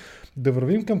събеседник. Да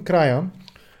вървим към края.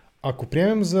 Ако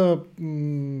приемем за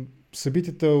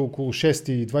събитията около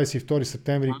 6 и 22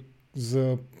 септември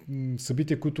за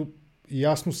събития, които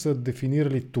ясно са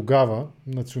дефинирали тогава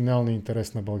националния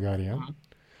интерес на България,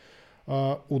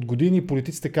 от години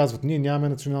политиците казват, ние нямаме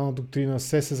национална доктрина,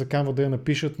 се заканва да я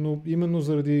напишат, но именно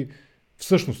заради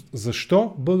всъщност,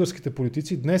 защо българските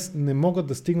политици днес не могат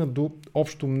да стигнат до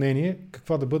общо мнение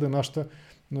каква да бъде нашата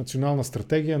национална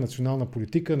стратегия, национална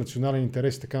политика, национален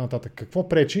интерес и така нататък? Какво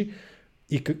пречи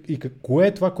и кое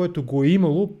е това, което го е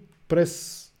имало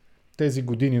през тези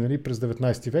години, през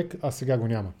 19 век, а сега го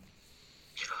няма?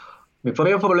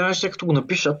 Първият проблем е, че като го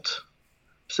напишат,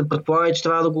 се предполага, че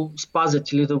трябва да го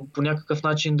спазят или по някакъв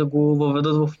начин да го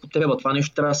въведат в употреба. Това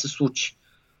нещо трябва да се случи.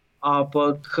 А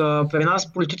пък при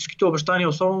нас политическите обещания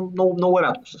особено много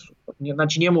рядко се случват.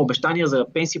 Значи ние имаме обещания за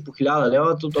пенсии по 1000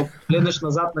 лева, ако гледаш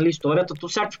назад историята, то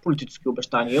всякакви политически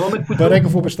обещания имаме.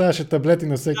 Бареков обещаваше таблети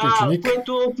на всеки ученик.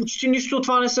 Което почти нищо от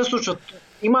това не се случва.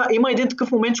 Има един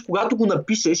такъв момент, че когато го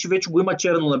напишеш и вече го има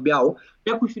черно на бяло,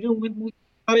 някой в един момент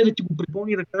може да ти го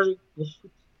припомни и да каже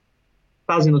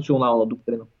тази национална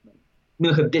доктрина.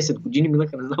 Минаха 10 години,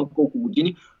 минаха не знам колко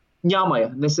години, няма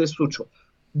я, не се случва.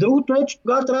 Другото е, че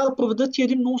тогава трябва да проведат и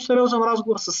един много сериозен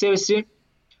разговор със себе си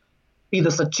и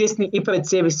да са честни и пред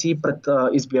себе си, и пред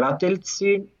избирателите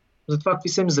си, за това какви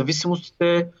са им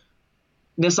зависимостите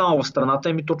не само в страната,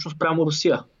 ами точно спрямо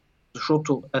Русия.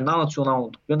 Защото една национална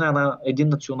доктрина, един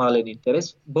национален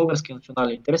интерес, български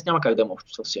национален интерес няма как да има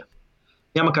общо с Русия.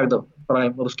 Няма как да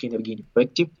правим руски енергийни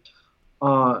проекти,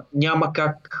 няма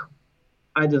как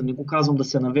айде да не го казвам да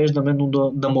се навеждаме,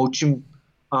 но да мълчим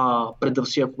пред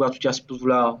Русия, когато тя си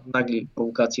позволява нагли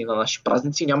провокации на наши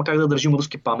празници. Няма как да държим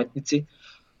руски паметници.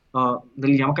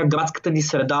 Нали, няма как градската ни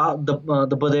среда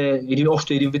да бъде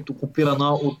още един вид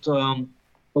окупирана от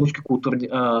руски културни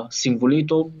символи. И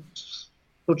то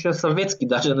в случая съветски,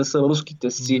 даже не са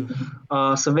руските си,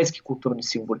 съветски културни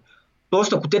символи.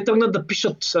 Тоест, ако те тръгнат да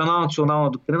пишат една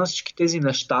национална доктрина, всички тези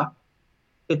неща,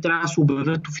 те трябва да се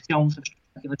обявят официално срещу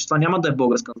тях. Иначе това няма да е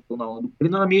българска национална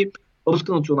доктрина, ами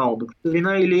руска национална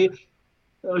доктрина или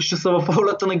ще са в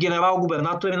ролята на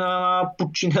генерал-губернатори на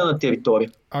подчинена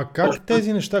територия. А как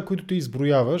тези неща, които ти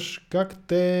изброяваш, как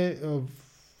те,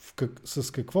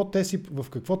 в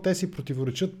какво те си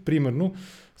противоречат, примерно,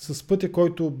 с пътя,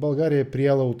 който България е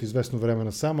приела от известно време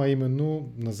насам, а именно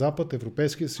на Запад,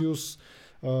 Европейския съюз,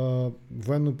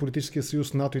 военно-политическия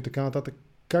съюз, НАТО и така нататък.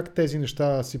 Как тези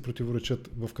неща си противоречат?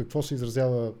 В какво се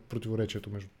изразява противоречието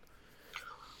между?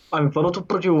 Ами първото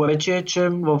противоречие е, че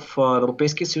в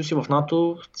Европейския съюз и в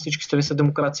НАТО всички страни са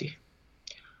демокрации.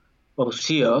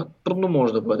 Русия трудно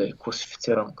може да бъде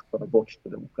класифицирана като работеща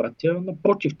демокрация.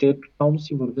 Напротив, те тотално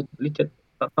си вървят.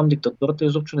 Там диктатурата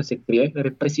изобщо не се крие,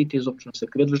 репресиите изобщо не се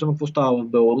крият. Виждаме какво става в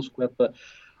Беларус, която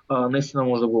наистина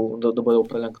може да бъде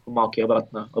определен като малкия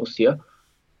брат на Русия.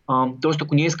 Тоест,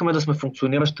 ако ние искаме да сме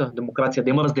функционираща демокрация, да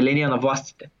има разделение на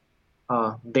властите,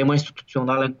 да има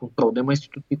институционален контрол, да има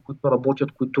институции, които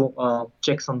работят, които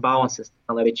checks and balances,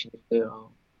 така наречените,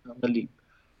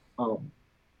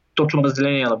 точно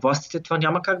разделение на властите, това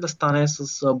няма как да стане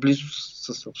с близост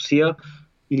с Русия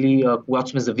или когато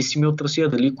сме зависими от Русия,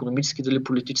 дали икономически, дали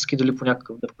политически, дали по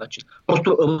някакъв друг начин.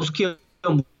 Просто руския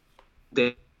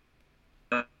модел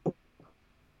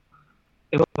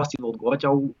е власти да отгоре. Тя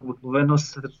обикновено се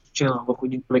съсредоточена върху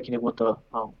един човек и неговата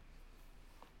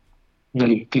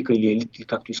клика или елит, или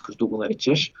както искаш да го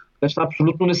наречеш. Така че това е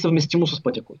абсолютно несъвместимо с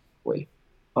пътя, който поели.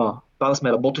 Това да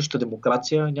сме работеща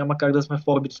демокрация, няма как да сме в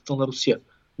орбитата на Русия.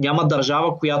 Няма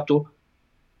държава, която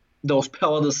да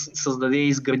успява да създаде и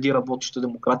изгради работеща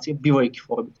демокрация, бивайки в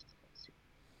орбитата на Русия.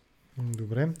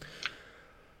 Добре.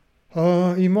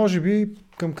 И може би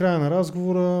към края на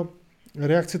разговора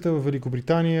реакцията в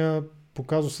Великобритания по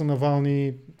казуса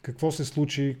Навални, какво се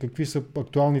случи, какви са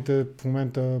актуалните в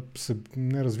момента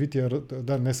не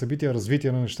събития,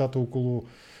 развитие на нещата около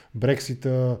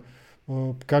Брексита,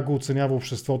 как го оценява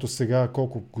обществото сега,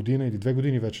 колко година или 2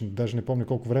 години вече, даже не помня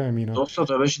колко време мина. Точно,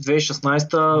 това беше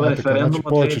 2016 референдум,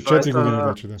 повече 4 години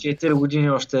вече. Да. 4 години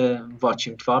още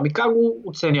влачим това. Ами как го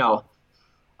оценява?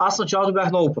 Аз началото бях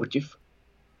много против.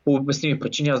 По обясними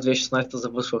причини, аз 2016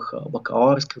 завършвах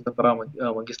бакалавър, исках да правя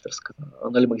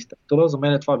магистратура. За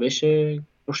мен това беше,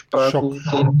 какво ще правя,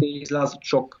 ако те излязат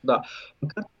шок. Да.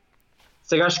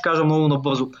 Сега ще кажа много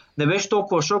набързо. Не беше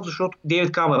толкова шок, защото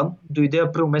Дейвид Камерън дойде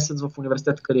април месец в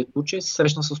университета, където учи и се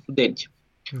срещна с студенти.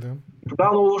 Да.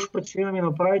 Тогава много лошо впечатление ми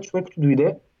направи, човек като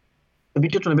дойде,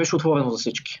 събитието не беше отворено за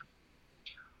всички.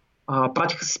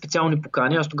 Пратиха се специални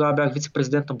покани, аз тогава бях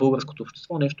вице-президент на българското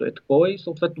общество, нещо е такова и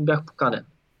съответно бях поканен.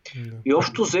 Да. И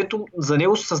общо взето за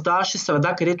него се създаваше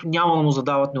среда, където няма да му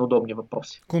задават неудобни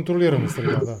въпроси. Контролирана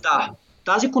среда, да. Да.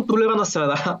 Тази контролирана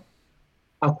среда,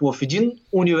 ако в един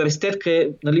университет,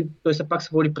 той все пак се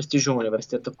води престижен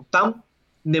университет, ако там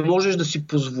не можеш да си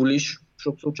позволиш,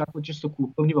 защото се очаква, че са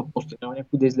културни въпроси, няма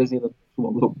някой да излезе и да това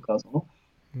грубо казано.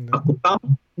 Да. Ако там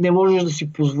не можеш да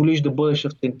си позволиш да бъдеш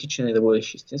автентичен и да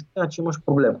бъдеш истински, значи имаш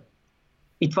проблема.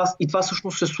 И това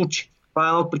всъщност се случи. Това е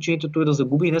една от причините той да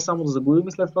загуби и не само да загуби,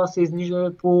 но след това се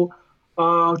изнижда по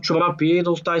чорапи и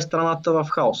да остави страната в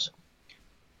хаос.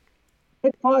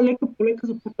 Това лека по лека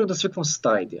започва да свиквам с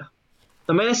тази идея.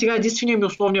 На мен сега единственият ми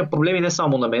основният проблем, и не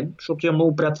само на мен, защото имам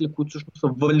много приятели, които всъщност са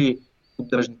върли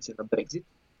поддръжници на Брекзит,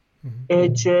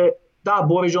 е, че да,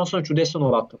 Борис Джонсън е чудесен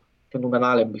оратор,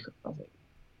 феноменален биха казали.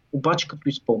 Обаче като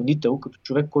изпълнител, като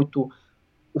човек, който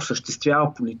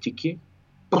осъществява политики,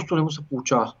 просто не му се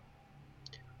получава.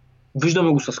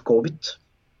 Виждаме го с COVID.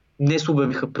 Днес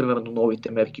обявиха примерно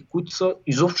новите мерки, които са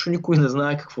изобщо никой не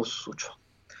знае какво се случва.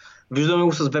 Виждаме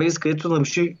го с Брекзит, където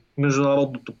наруши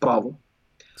международното право.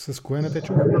 С кое не те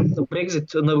чу? За Брекзит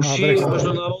наруши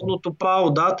международното право,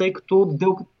 да, тъй като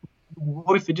делката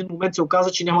договори в един момент се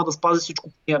оказа, че няма да спази всичко.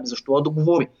 Защо да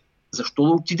договори? Защо да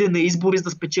отиде на избори, за да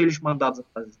спечелиш мандат за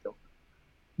тази сделка?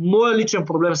 Моят личен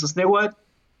проблем с него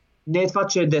не е това,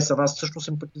 че е десен. Аз всъщност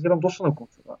симпатизирам доста на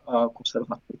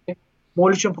консерваторите.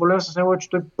 Моят личен проблем с него е, че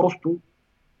той просто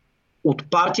от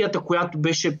партията, която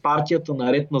беше партията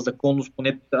на ред на законност,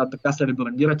 поне така се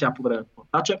ребрандира тя по времето на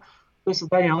Тачър, той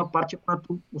създаде една партия,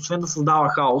 която освен да създава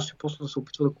хаос и после да се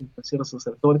опитва да компенсира с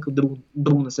риторика,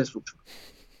 друго не се случва.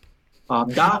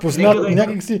 Да,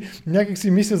 някак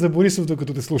си мисля за Борисов,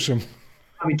 докато те слушам.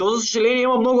 То за съжаление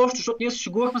има много общо, защото ние се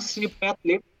шегувахме с едни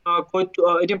приятели,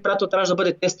 един приятел трябваше да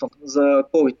бъде тестван за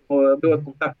COVID, бил е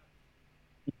контакт.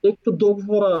 И тъй като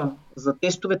договора за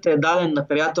тестовете е даден на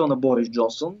приятел на Борис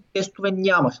Джонсън, тестове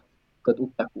нямаше от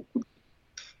няколко.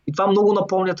 И това много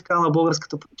напомня така на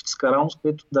българската политическа реалност,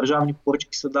 където държавни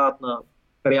поръчки се дават на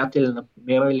приятели на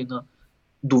премиера или на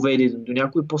доведи до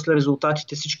някой, и после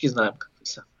резултатите всички знаем какви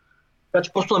са. Така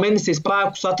че просто на мен не се изправя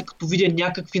косата, като видя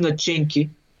някакви наченки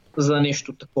за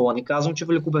нещо такова. Не казвам, че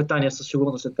Великобритания със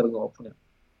сигурност е тръгнала по нея.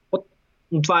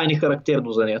 Но това е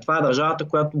нехарактерно за нея. Това е държавата,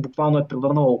 която буквално е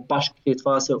превърнала опашките и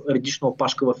това да се редишна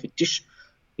опашка в фетиш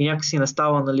и някакси не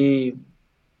става, нали,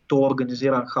 то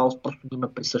организиран хаос, просто да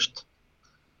ме присъща.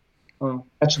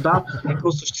 Така че да, нека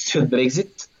осъществят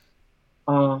Брекзит,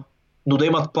 но да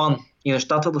имат план и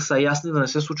нещата да са ясни, да не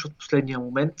се случват в последния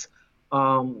момент.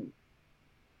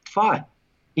 Това е.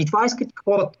 И това искат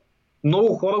хората.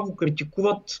 Много хора го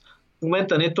критикуват в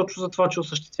момента не точно за това, че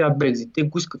осъществяват Брекзит. Те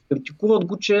го искат. Критикуват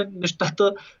го, че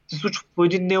нещата се случват по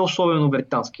един не особено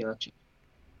британски начин.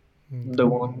 Да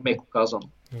го меко казвам.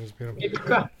 Разбирам. И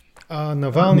така.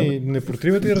 Навални, не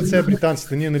протриват ли ръце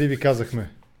британците? Ние нали ви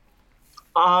казахме?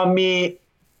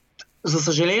 За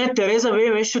съжаление, Тереза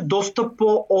Мей беше доста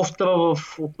по-остра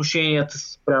в отношенията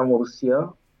си спрямо Русия.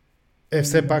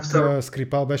 Все пак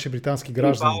Скрипал беше британски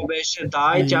гражданин. Скрипал беше,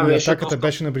 да, и тя беше атаката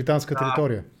беше на британска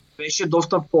територия. Беше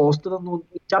доста по-остра, но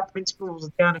тя принципно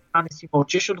за тя неща не си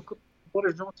мълчеше, докато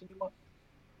Борис Джонсън има,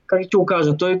 как ти го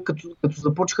кажа, той като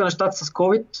започнаха нещата с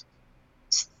COVID,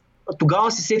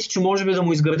 тогава се сети, че може би да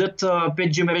му изградят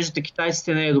 5G мрежата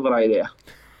китайците не е добра идея.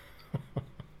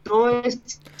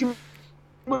 Тоест,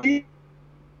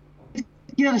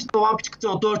 има неща лампичката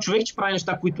на този човек, че прави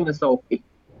неща, които не са окей.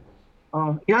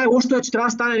 И най-лошото е, че трябва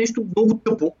да стане нещо много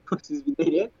тъпо, с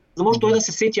извинение, за може той да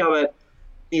се сети, не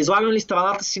излагам ли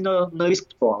страната си на риск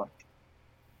по това начин.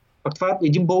 Пак това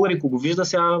един българин, ако го вижда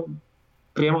сега,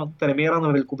 приема премиера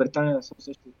на Великобритания да се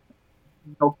усеща.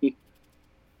 Окей.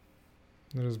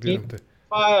 Разбирам те.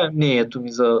 Това е мнението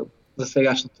ми за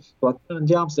сегашната ситуация.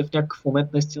 Надявам се в някакъв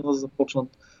момент наистина да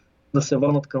започнат да се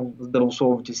върнат към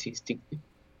здравословните си инстинкти.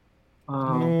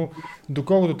 Но,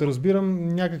 доколкото те разбирам,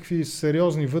 някакви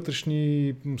сериозни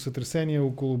вътрешни сътресения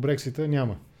около Брексита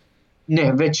няма.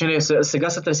 Не, вече не. Сега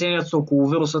сътресенията са около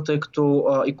вируса, тъй като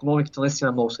икономиката наистина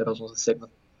е много сериозно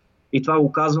засегната. И това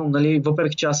го казвам, нали,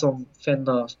 въпреки че аз съм фен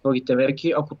на строгите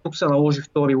мерки, ако тук се наложи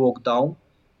втори локдаун,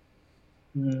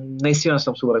 наистина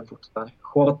съм сигурен какво стане.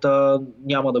 Хората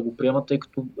няма да го приемат, тъй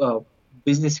като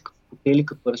бизнеси, като хотели,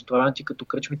 като ресторанти, като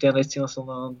кръчми, те наистина са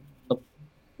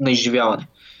на изживяване.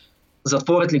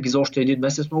 Затворят ли ги за още един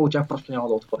месец, много от тях просто няма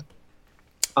да отворят.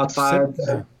 Това е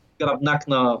гръбнак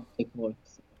на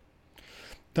икономиката.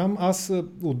 Там аз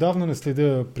отдавна не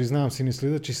следя, признавам си, не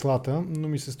следя числата, но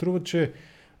ми се струва, че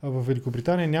в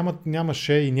Великобритания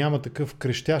нямаше и няма такъв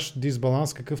крещящ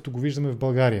дисбаланс, какъвто го виждаме в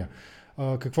България.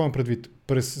 Какво имам предвид?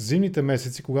 През зимните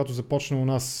месеци, когато започна у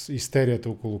нас истерията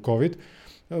около COVID,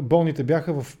 болните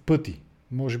бяха в пъти.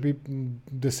 Може би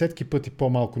десетки пъти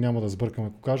по-малко, няма да сбъркам,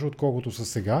 ако кажа, отколкото са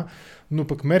сега, но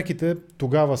пък мерките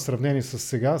тогава, сравнени с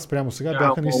сега, спрямо сега,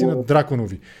 бяха наистина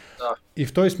драконови. Да. И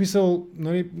в този смисъл,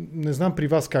 нали, не знам при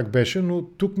вас как беше, но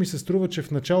тук ми се струва, че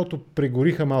в началото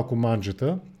прегориха малко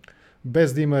манджата,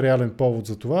 без да има реален повод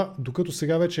за това, докато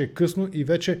сега вече е късно и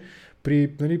вече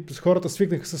нали, хората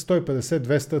свикнаха с 150,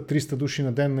 200, 300 души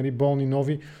на ден, нали, болни,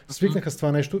 нови, свикнаха с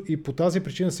това нещо и по тази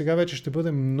причина сега вече ще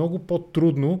бъде много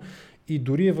по-трудно и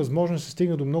дори е възможно да се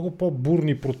стигне до много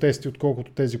по-бурни протести,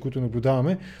 отколкото тези, които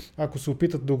наблюдаваме, ако се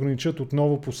опитат да ограничат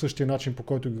отново по същия начин, по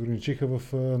който ги ограничиха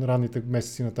в ранните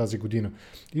месеци на тази година.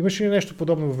 Имаше ли нещо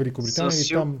подобно в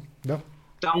Великобритания?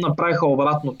 Там направиха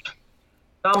обратното.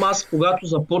 Там аз, когато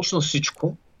започна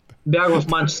всичко, бях в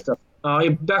Манчестър.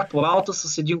 И бях по работа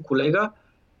с един колега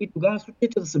и тогава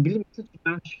случаите да са били, мисля, че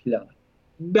нямаше 1000.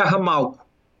 Бяха малко.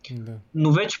 Да.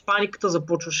 Но вече паниката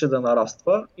започваше да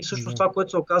нараства и също това,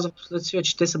 което се оказа в последствие,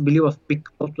 че те са били в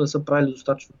пик, просто не са правили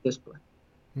достатъчно тестове.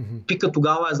 Пика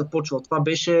тогава е започвал. Това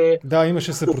беше... Да,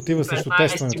 имаше съпротива срещу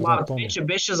тестването. Вече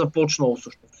беше започнало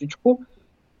също всичко.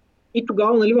 И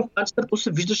тогава, нали, в Манчестър то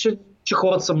се виждаше, че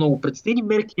хората са много притеснени,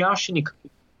 мерки нямаше никакви.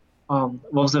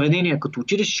 В заведения, като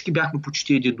отидеш, всички бяхме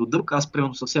почти един до друг. Аз,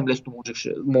 примерно, съвсем лесно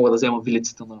мога да взема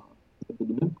вилицата на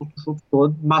подобен,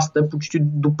 защото масата е почти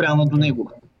допряна до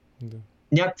него. Да.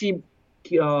 Някакви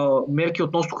мерки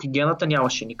относно хигиената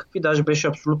нямаше никакви. Даже беше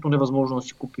абсолютно невъзможно да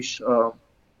си купиш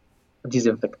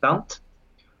дезинфектант.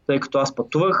 тъй като аз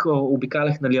пътувах,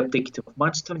 обикалях аптеките в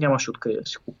Манчестър, нямаше откъде да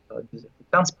си купя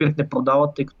дезинфектант. Спирт не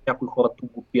продават, тъй като някои хора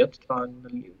тук го пият. Това,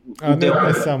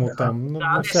 не само там. Не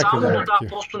само,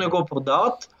 просто не го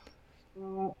продават.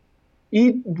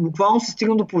 И буквално се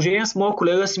стигна до положение с моя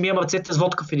колега да си мием ръцете с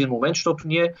водка в един момент, защото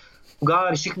ние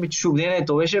тогава решихме, че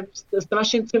обнението беше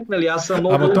страшен цирк, нали? Аз съм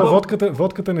много... Ама то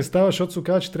водката не става, защото се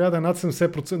оказа, че трябва да е над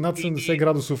 70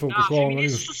 градусов алкохол. Ние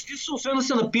освен да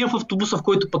се напием в автобуса, в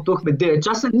който пътувахме 9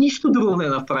 часа, нищо друго не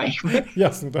направихме.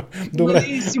 Ясно, да. Добре.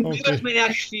 Симулирахме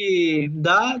някакви...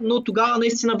 Да, но тогава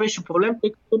наистина беше проблем,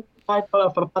 тъй като това е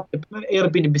фрапатния пример.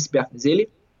 Airbnb си бяхме взели.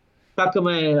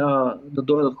 Чакаме да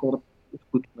дойдат хората, от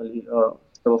които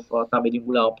са в там един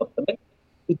голям апартамент.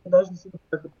 И те даже не си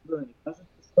направиха да ни кажат.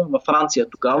 Във Франция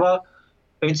тогава,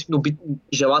 принципно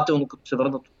желателно, като се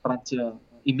върнат от Франция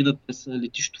и минат през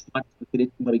летището в Манчестър,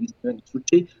 където има регистрирани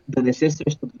случаи, да не се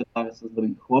срещат веднага с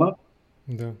други хора.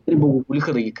 Да. Те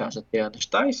благоволиха да ги кажат тези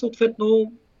неща и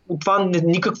съответно от това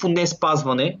никакво не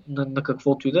спазване на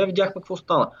каквото и да е, видяхме какво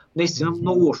стана. Наистина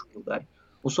много лошо в България.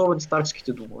 Особено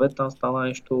старческите домове, там стана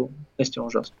нещо наистина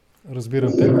ужасно.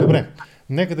 Разбирам те. Добре,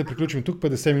 нека да приключим тук.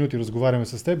 50 минути разговаряме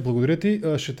с теб. Благодаря ти.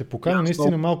 Ще те поканя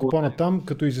наистина малко по-натам,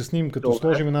 като изясним, като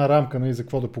сложим една рамка за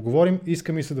какво да поговорим.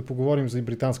 Искаме се да поговорим за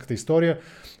британската история.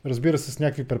 Разбира се, с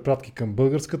някакви препратки към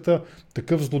българската.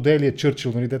 Такъв злодей ли е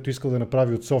Чърчил, дето искал да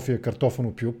направи от София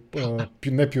картофено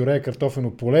не пюре,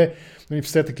 картофено поле.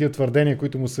 Все такива твърдения,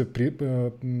 които му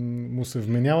се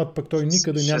вменяват, пък той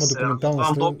никъде няма документална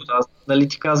следа. Нали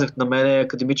ти казах, на мен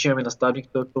академичният ми наставник,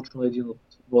 той е точно един от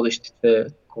водещите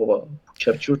такова по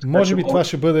Чърчил. Може би това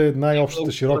ще бъде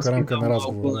най-общата широка рамка на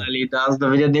разговора. Нали, за да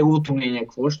видя неговото мнение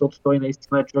какво, защото той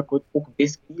наистина е човек, който колко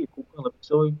 10 книги, колко е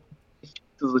написал и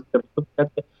за Чърчил, така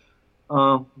че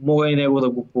мога и него да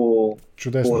го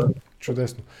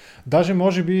Чудесно. Даже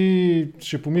може би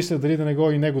ще помисля дали да не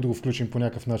го и него да го включим по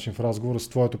някакъв начин в разговора с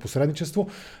твоето посредничество.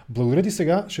 Благодаря ти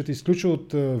сега, ще те изключа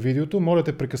от видеото. Моля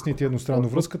те, прекъсни ти едностранно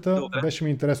връзката. Добре. Беше ми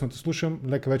интересно да те слушам.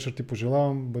 Лека вечер ти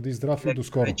пожелавам. Бъди здрав и до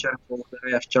скоро. Вечер.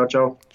 Благодаря. Чао, чао.